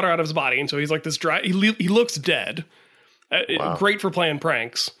all the water out of his body, and so he's like this dry. He looks dead. Wow. Great for playing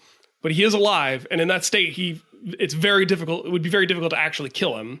pranks, but he is alive, and in that state, it's very difficult. It would be very difficult to actually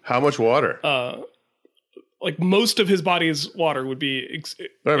kill him. How much water? Like most of his body's water would be.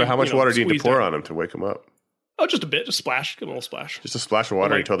 But how much water do you need to pour on him to wake him up? Oh, just a bit, just splash, give him a little splash. Just a splash of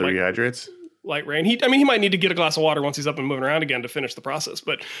water until he rehydrates. Light rain. He might need to get a glass of water once he's up and moving around again to finish the process.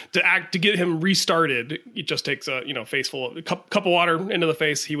 But to get him restarted, it just takes a face full of cup of water into the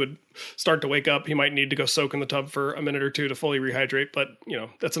face. He would start to wake up. He might need to go soak in the tub for a minute or two to fully rehydrate. But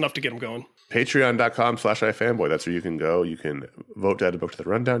that's enough to get him going. Patreon.com/ifanboy. That's where you can go. You can vote to add a book to the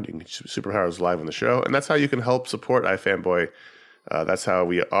rundown. You can get superpowers live on the show, and that's how you can help support iFanboy. That's how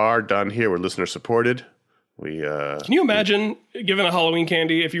we are done here. We're listener supported. Can you imagine giving a Halloween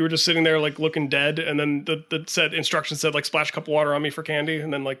candy if you were just sitting there like looking dead, and then the said instructions said like splash a cup of water on me for candy,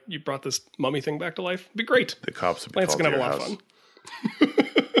 and then like you brought this mummy thing back to life? It'd be great. The cops would be Lance called gonna to have a your lot house. of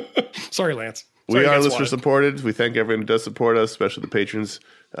fun. Sorry, Lance. We are listener supported. We thank everyone who does support us, especially the patrons.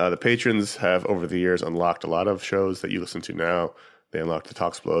 The patrons have over the years unlocked a lot of shows that you listen to now. They unlocked the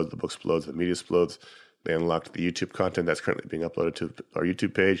Talksplodes, the Booksplodes, the Mediasplodes. They unlocked the YouTube content that's currently being uploaded to our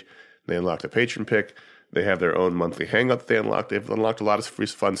YouTube page. They unlocked the patron pick. They have their own monthly hangout that they unlocked. They've unlocked a lot of free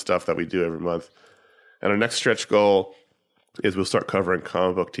fun stuff that we do every month. And our next stretch goal is we'll start covering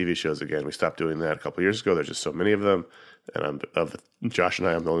comic book TV shows again. We stopped doing that a couple years ago. There's just so many of them. And Josh and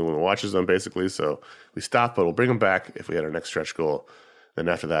I, I'm the only one who watches them, basically. So we stopped, but we'll bring them back if we had our next stretch goal. Then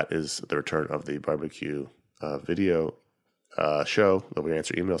after that is the return of the barbecue video show that we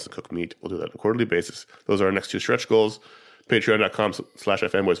answer emails and cook meat. We'll do that on a quarterly basis. Those are our next two stretch goals.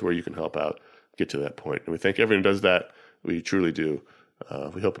 Patreon.com/ifanboys is where you can help out, get to that point. And we thank everyone who does that. We truly do.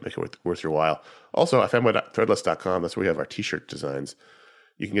 We hope to make it worth your while. Also, ifanboy.threadless.com, that's where we have our t-shirt designs.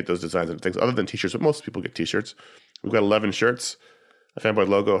 You can get those designs and things other than t-shirts, but most people get t-shirts. We've got 11 shirts. A Fanboy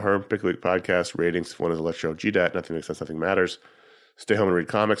logo, Herm, Pick a Week podcast, ratings, one is Electro, GDAT, Nothing Makes Sense, Nothing Matters, Stay Home and Read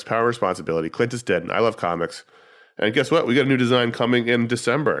Comics, Power Responsibility, Clint is Dead, and I Love Comics. And guess what? We got a new design coming in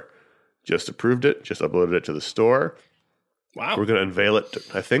December. Just approved it, just uploaded it to the store. Wow. We're going to unveil it,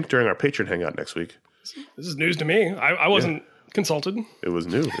 I think, during our Patreon Hangout next week. This is news to me. I wasn't consulted. It was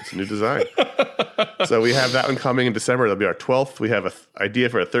new. It's a new design. So we have that one coming in December. That'll be our 12th. We have an idea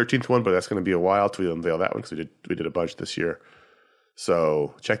for a 13th one, but that's going to be a while till we unveil that one because we did a bunch this year.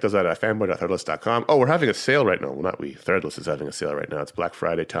 So check those out at fanboy.threadless.com. Oh, we're having a sale right now. Well, not we. Threadless is having a sale right now. It's Black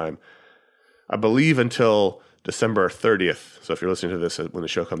Friday time. I believe until December 30th. So if you're listening to this when the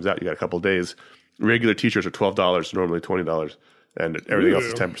show comes out, you got a couple days. Regular t-shirts are $12, normally $20, and everything else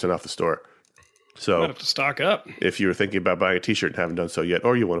is 10% off the store. So might have to stock up. If you're thinking about buying a t-shirt and haven't done so yet,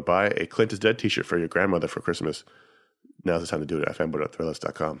 or you want to buy a Clint is Dead t-shirt for your grandmother for Christmas, now's the time to do it at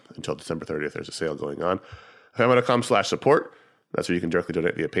fanboy.threadless.com. Until December 30th, there's a sale going on. fanboy.com/support. That's where you can directly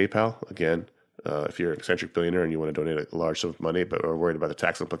donate via PayPal. Again, if you're an eccentric billionaire and you want to donate a large sum of money, but are worried about the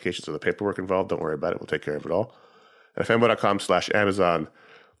tax implications of the paperwork involved, don't worry about it. We'll take care of it all. At fanboy.com/Amazon,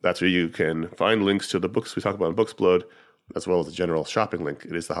 that's where you can find links to the books we talk about in Booksplode, as well as the general shopping link.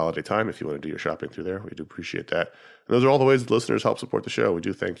 It is the holiday time. If you want to do your shopping through there, we do appreciate that. And those are all the ways that listeners help support the show. We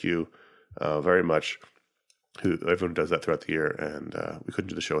do thank you very much. Everyone who does that throughout the year, and we couldn't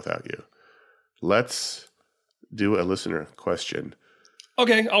do the show without you. Let's do a listener question.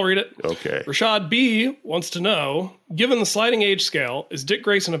 Okay, I'll read it. Okay. Rashad B. wants to know, given the sliding age scale, is Dick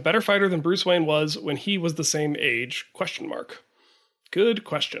Grayson a better fighter than Bruce Wayne was when he was the same age? ? Good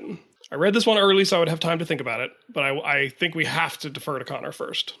question. I read this one early so I would have time to think about it, but I think we have to defer to Connor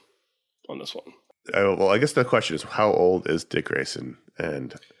first on this one. Well, I guess the question is, how old is Dick Grayson?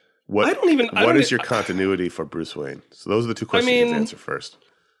 And what is your continuity for Bruce Wayne? So those are the two questions you have to answer first.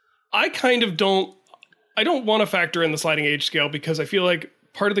 I don't want to factor in the sliding age scale because I feel like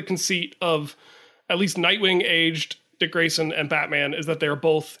part of the conceit of at least Nightwing aged Dick Grayson and Batman is that they're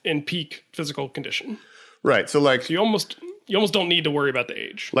both in peak physical condition. Right. So you almost don't need to worry about the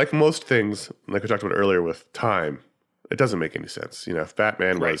age. Like most things, like we talked about earlier with time, it doesn't make any sense. If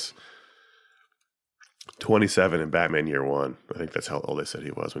Batman was 27 in Batman Year One, I think that's how old they said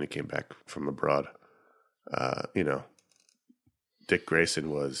he was when he came back from abroad. Dick Grayson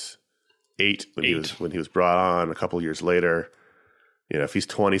was 8 when he was brought on a couple years later. If he's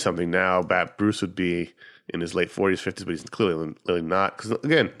 20 something now, Bruce would be in his late 40s, 50s, but he's clearly not. Because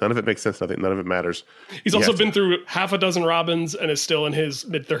again, none of it makes sense. None of it matters. He's also been through half a dozen Robins and is still in his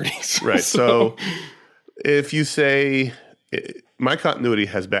mid 30s. Right. So if you say my continuity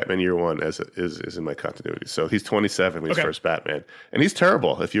has Batman Year One is in my continuity. So he's 27 when he's first Batman, and he's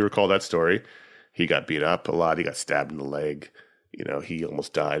terrible. If you recall that story, he got beat up a lot. He got stabbed in the leg. He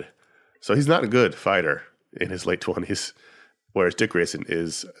almost died. So he's not a good fighter in his late 20s, whereas Dick Grayson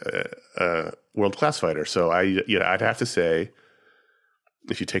is a world-class fighter. So I'd have to say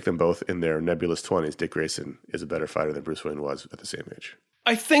if you take them both in their nebulous 20s, Dick Grayson is a better fighter than Bruce Wayne was at the same age.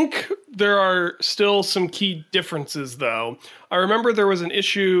 I think there are still some key differences, though. I remember there was an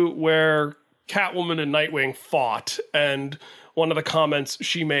issue where Catwoman and Nightwing fought, and one of the comments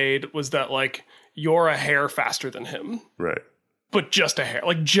she made was that, like, you're a hair faster than him. Right. But just a hair.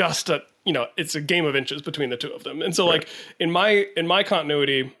 Like, just a, it's a game of inches between the two of them. And so, like, in my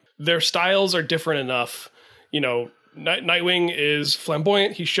continuity, their styles are different enough. Nightwing is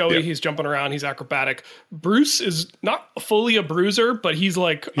flamboyant, he's showy, he's jumping around, he's acrobatic. Bruce is not fully a bruiser, but he's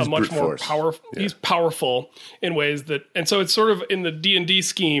a much more powerful. Yeah. He's powerful in ways that, and so it's sort of in the D&D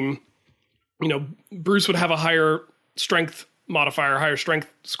scheme, Bruce would have a higher strength modifier, higher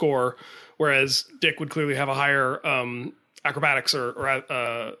strength score, whereas Dick would clearly have a higher acrobatics or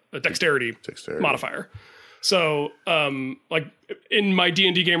a dexterity modifier. So, like in my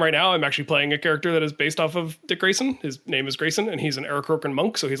D&D game right now, I'm actually playing a character that is based off of Dick Grayson. His name is Grayson, and he's an Aarakocra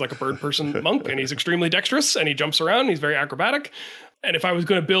monk. So he's like a bird person monk, and he's extremely dexterous, and he jumps around. And he's very acrobatic. And if I was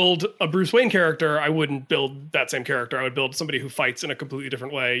going to build a Bruce Wayne character, I wouldn't build that same character. I would build somebody who fights in a completely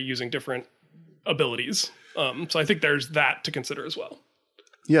different way using different abilities. So I think there's that to consider as well.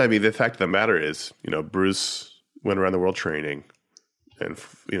 Yeah, I mean, the fact of the matter is, Bruce went around the world training and,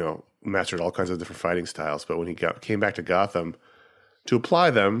 mastered all kinds of different fighting styles. But when he came back to Gotham to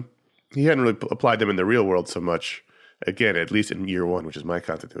apply them, he hadn't really applied them in the real world so much. Again, at least in year one, which is my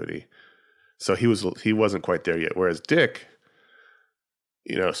continuity. So he wasn't quite there yet. Whereas Dick,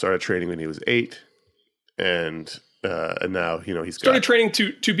 started training when he was 8, and now he's started training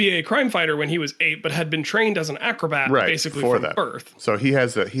to be a crime fighter when he was 8, but had been trained as an acrobat basically from birth. So he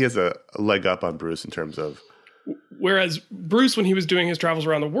has a leg up on Bruce in terms of. Whereas Bruce, when he was doing his travels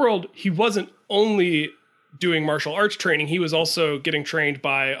around the world, he wasn't only doing martial arts training, he was also getting trained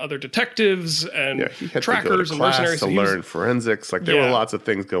by other detectives and trackers and mercenaries to learn forensics. Like there were lots of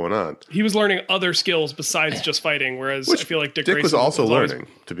things going on. He was learning other skills besides just fighting. Whereas I feel like Dick Grayson was also learning.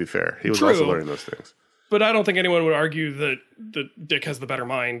 To be fair, he was also learning those things. But I don't think anyone would argue that Dick has the better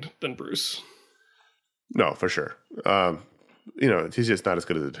mind than Bruce. No, for sure. He's just not as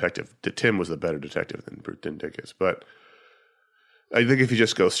good as a detective. Tim was the better detective than Dick is. But I think if you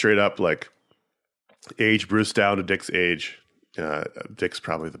just go straight up, like age Bruce down to Dick's age, Dick's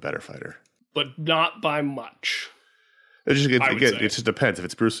probably the better fighter. But not by much. It just depends. If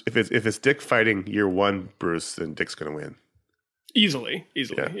it's Bruce, if it's Dick fighting year one Bruce, then Dick's going to win. Easily,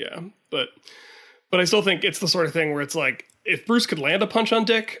 yeah. But I still think it's the sort of thing where it's like, if Bruce could land a punch on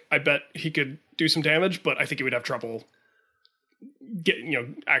Dick, I bet he could do some damage, but I think he would have trouble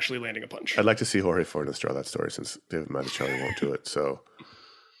actually landing a punch. I'd like to see Jorge Fornes draw that story since David Mazzucchelli won't do it. So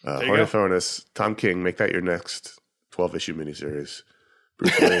Jorge Fornes, Tom King, make that your next 12-issue miniseries.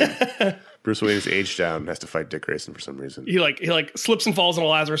 Bruce Wayne is aged down and has to fight Dick Grayson for some reason. He slips and falls in a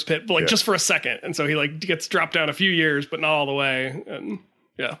Lazarus pit, but just for a second, and so he gets dropped down a few years, but not all the way. And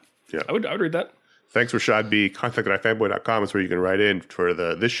I would read that. Thanks, Rashad B. Contact@fanboy.com is where you can write in for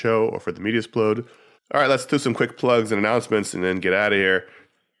this show or for the Mediasplode. All right, let's do some quick plugs and announcements and then get out of here.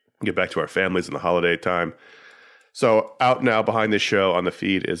 Get back to our families in the holiday time. So out now behind this show on the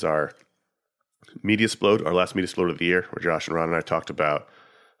feed is our Mediasplode, our last Mediasplode of the year, where Josh and Ron and I talked about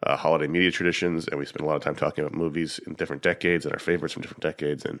holiday media traditions, and we spent a lot of time talking about movies in different decades and our favorites from different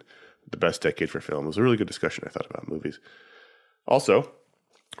decades and the best decade for film. It was a really good discussion, I thought, about movies. Also,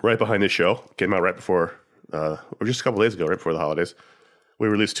 right behind this show, came out right before, or just a couple days ago, right before the holidays, we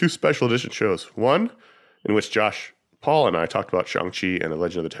released 2 special edition shows. One in which Josh, Paul, and I talked about Shang-Chi and the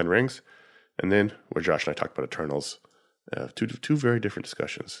Legend of the Ten Rings, and then where Josh and I talked about Eternals. Two very different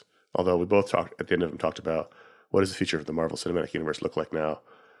discussions. Although we both at the end of them talked about what does the future of the Marvel Cinematic Universe look like now,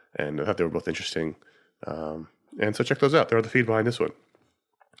 and I thought they were both interesting. And so check those out. They're on the feed behind this one.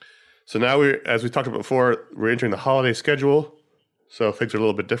 So now as we talked about before, we're entering the holiday schedule. So things are a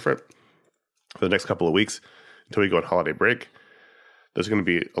little bit different for the next couple of weeks until we go on holiday break. There's going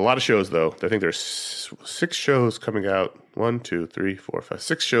to be a lot of shows, though. I think there's 6 shows coming out. 1, 2, 3, 4, 5,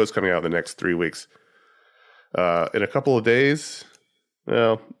 6 shows coming out in the next 3 weeks. In a couple of days,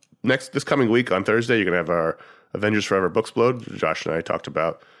 this coming week on Thursday, you're going to have our Avengers Forever Booksplode. Josh and I talked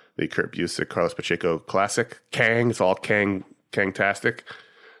about the Kurt Busiek, Carlos Pacheco classic, Kang. It's all Kang-tastic.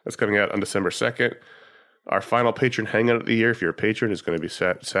 That's coming out on December 2nd. Our final patron hangout of the year, if you're a patron, is going to be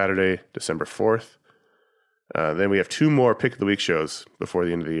Saturday, December 4th. Then we have 2 more Pick of the Week shows before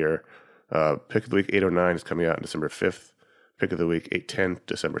the end of the year. Pick of the Week 809 is coming out on December 5th. Pick of the Week 810,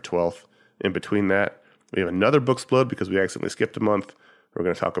 December 12th. In between that, we have another Booksplode because we accidentally skipped a month. We're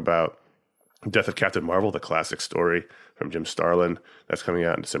going to talk about Death of Captain Marvel, the classic story from Jim Starlin. That's coming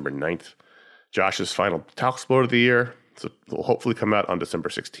out on December 9th. Josh's final Talksplode of the year So it'll hopefully come out on December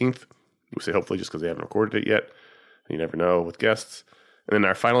 16th. We say hopefully just because they haven't recorded it yet. You never know with guests. And then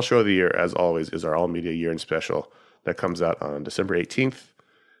our final show of the year, as always, is our All Media Year-End Special that comes out on December 18th.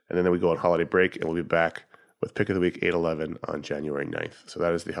 And then we go on holiday break, and we'll be back with Pick of the Week 811 on January 9th. So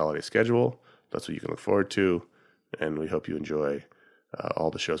that is the holiday schedule. That's what you can look forward to. And we hope you enjoy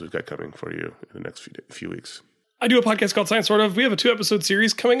all the shows we've got coming for you in the next few weeks. I do a podcast called Science Sort Of. We have a 2-episode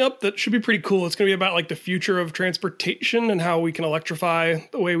series coming up that should be pretty cool. It's going to be about like the future of transportation and how we can electrify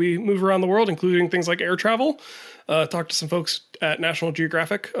the way we move around the world, including things like air travel. Talked to some folks at National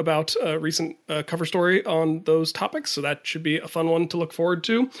Geographic about a recent cover story on those topics. So that should be a fun one to look forward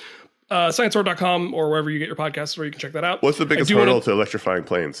to. ScienceSort.com or wherever you get your podcasts where you can check that out. What's the biggest hurdle to electrifying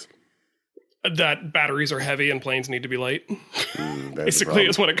planes? That batteries are heavy and planes need to be light. Basically,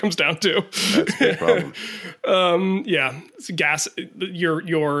 is what it comes down to. That's a big problem. It's gas.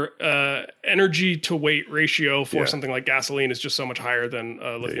 Your energy to weight ratio for something like gasoline is just so much higher than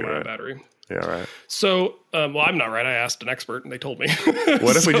a lithium-ion battery. Yeah, right. So, I'm not right. I asked an expert, and they told me.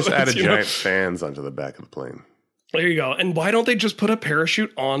 What if we just added giant fans onto the back of the plane? There you go. And why don't they just put a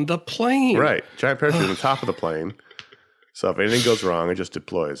parachute on the plane? Right, giant parachute on the top of the plane. So if anything goes wrong, it just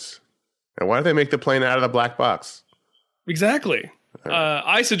deploys. And why don't they make the plane out of the black box? Exactly.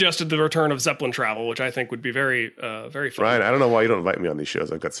 I suggested the return of Zeppelin travel, which I think would be very, very fun. Ryan, I don't know why you don't invite me on these shows.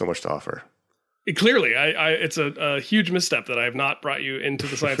 I've got so much to offer. Clearly, it's a huge misstep that I have not brought you into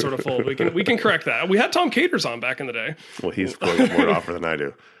the Science Sort of fold. We can correct that. We had Tom Caters on back in the day. Well, he's got more to offer than I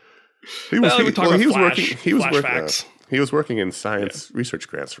do. He was working in science research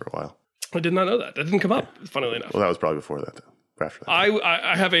grants for a while. I did not know that. That didn't come up, funnily enough. Well, that was probably before that, though. After that.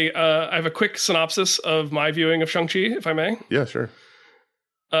 I have a quick synopsis of my viewing of Shang-Chi, if I may. Yeah, sure.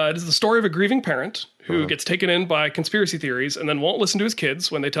 It is the story of a grieving parent who gets taken in by conspiracy theories and then won't listen to his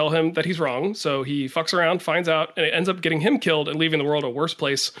kids when they tell him that he's wrong. So he fucks around, finds out, and it ends up getting him killed and leaving the world a worse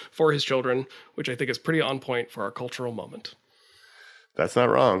place for his children, which I think is pretty on point for our cultural moment. That's not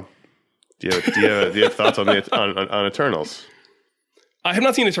wrong. Do you have thoughts on Eternals? I have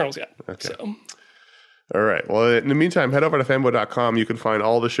not seen Eternals yet. Okay. So. All right. Well, in the meantime, head over to fanboy.com. You can find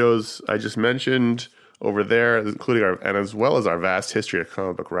all the shows I just mentioned over there, including and as well as our vast history of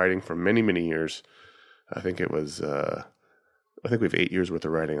comic book writing for many, many years. I think we have 8 years worth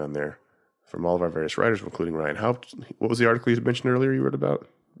of writing on there from all of our various writers, including Ryan Haupt. What was the article you mentioned earlier you wrote about?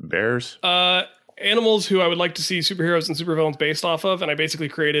 Bears? Animals who I would like to see superheroes and supervillains based off of, and I basically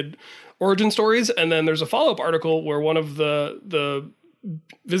created origin stories. And then there's a follow-up article where one of the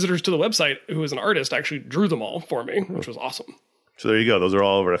visitors to the website, who is an artist, actually drew them all for me, which was awesome. So there you go. Those are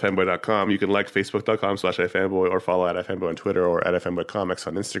all over at fanboy.com. You can like facebook.com/ifanboy or follow at ifanboy on Twitter or at ifanboycomics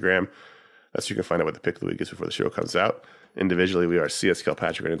on Instagram. That's where you can find out what the pick of the week is before the show comes out. Individually, we are CS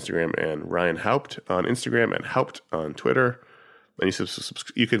Kilpatrick on Instagram and Ryan Haupt on Instagram and Haupt on Twitter. And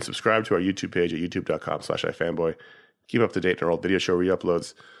you can subscribe to our YouTube page at youtube.com/ifanboy. Keep up to date on our old video show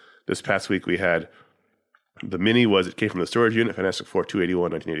re-uploads. This past week, we had the mini it came from the storage unit, Fantastic Four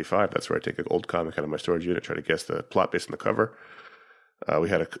 281, 1985. That's where I take an old comic out of my storage unit, try to guess the plot based on the cover. We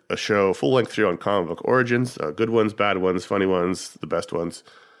had a show, full-length show on comic book origins, good ones, bad ones, funny ones, the best ones.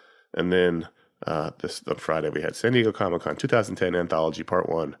 And then on Friday, we had San Diego Comic-Con 2010 Anthology Part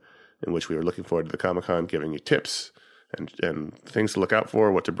 1, in which we were looking forward to the Comic-Con, giving you tips and things to look out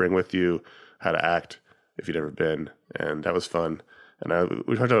for, what to bring with you, how to act if you'd ever been. And that was fun. And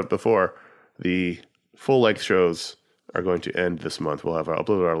we talked about it before, the full-length shows are going to end this month. We'll have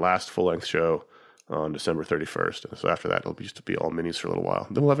uploaded our last full-length show on December 31st. And so after that, it'll just be all minis for a little while.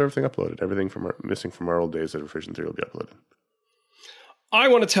 Then we'll have everything uploaded. Everything missing from our old days at Revision 3 will be uploaded. I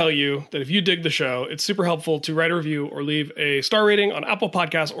want to tell you that if you dig the show, it's super helpful to write a review or leave a star rating on Apple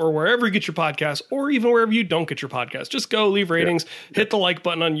Podcasts or wherever you get your podcasts, or even wherever you don't get your podcasts. Just go leave ratings, hit the like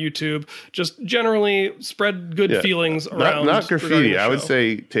button on YouTube. Just generally spread good feelings around. Not graffiti. I would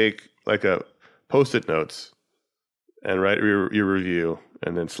say take like a Post-it notes and write your review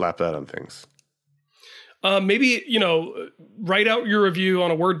and then slap that on things. Maybe, write out your review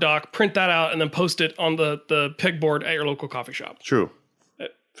on a Word doc, print that out, and then post it on the pegboard at your local coffee shop. True.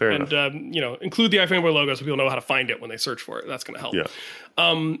 Fair enough. And, include the iFanboy logo so people know how to find it when they search for it. That's going to help. Yeah.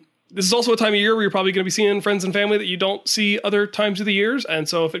 This is also a time of year where you're probably going to be seeing friends and family that you don't see other times of the years. And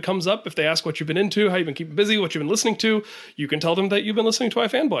so if it comes up, if they ask what you've been into, how you've been keeping busy, what you've been listening to, you can tell them that you've been listening to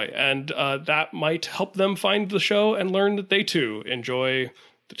iFanboy. And that might help them find the show and learn that they too enjoy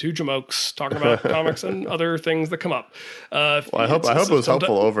the two jamokes talking about comics and other things that come up. I hope it was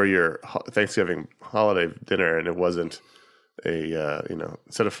helpful over your Thanksgiving holiday dinner, and it wasn't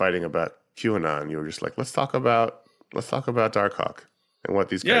instead of fighting about QAnon, you were just like, let's talk about Darkhawk and what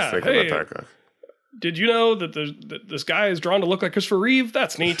these guys think about Darkhawk. Did you know that this guy is drawn to look like Christopher Reeve?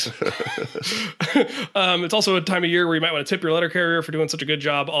 That's neat. It's also a time of year where you might want to tip your letter carrier for doing such a good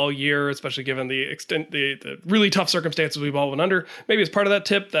job all year, especially given the really tough circumstances we've all been under. Maybe as part of that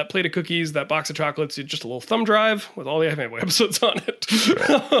tip, that plate of cookies, that box of chocolates, just a little thumb drive with all the iFanboy episodes on it.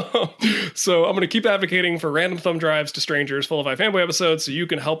 Right. So I'm going to keep advocating for random thumb drives to strangers full of iFanboy episodes so you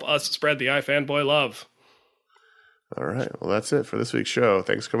can help us spread the iFanboy love. All right. Well, that's it for this week's show.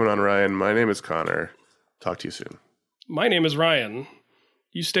 Thanks for coming on, Ryan. My name is Connor. Talk to you soon. My name is Ryan.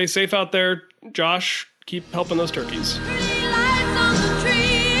 You stay safe out there. Josh, keep helping those turkeys.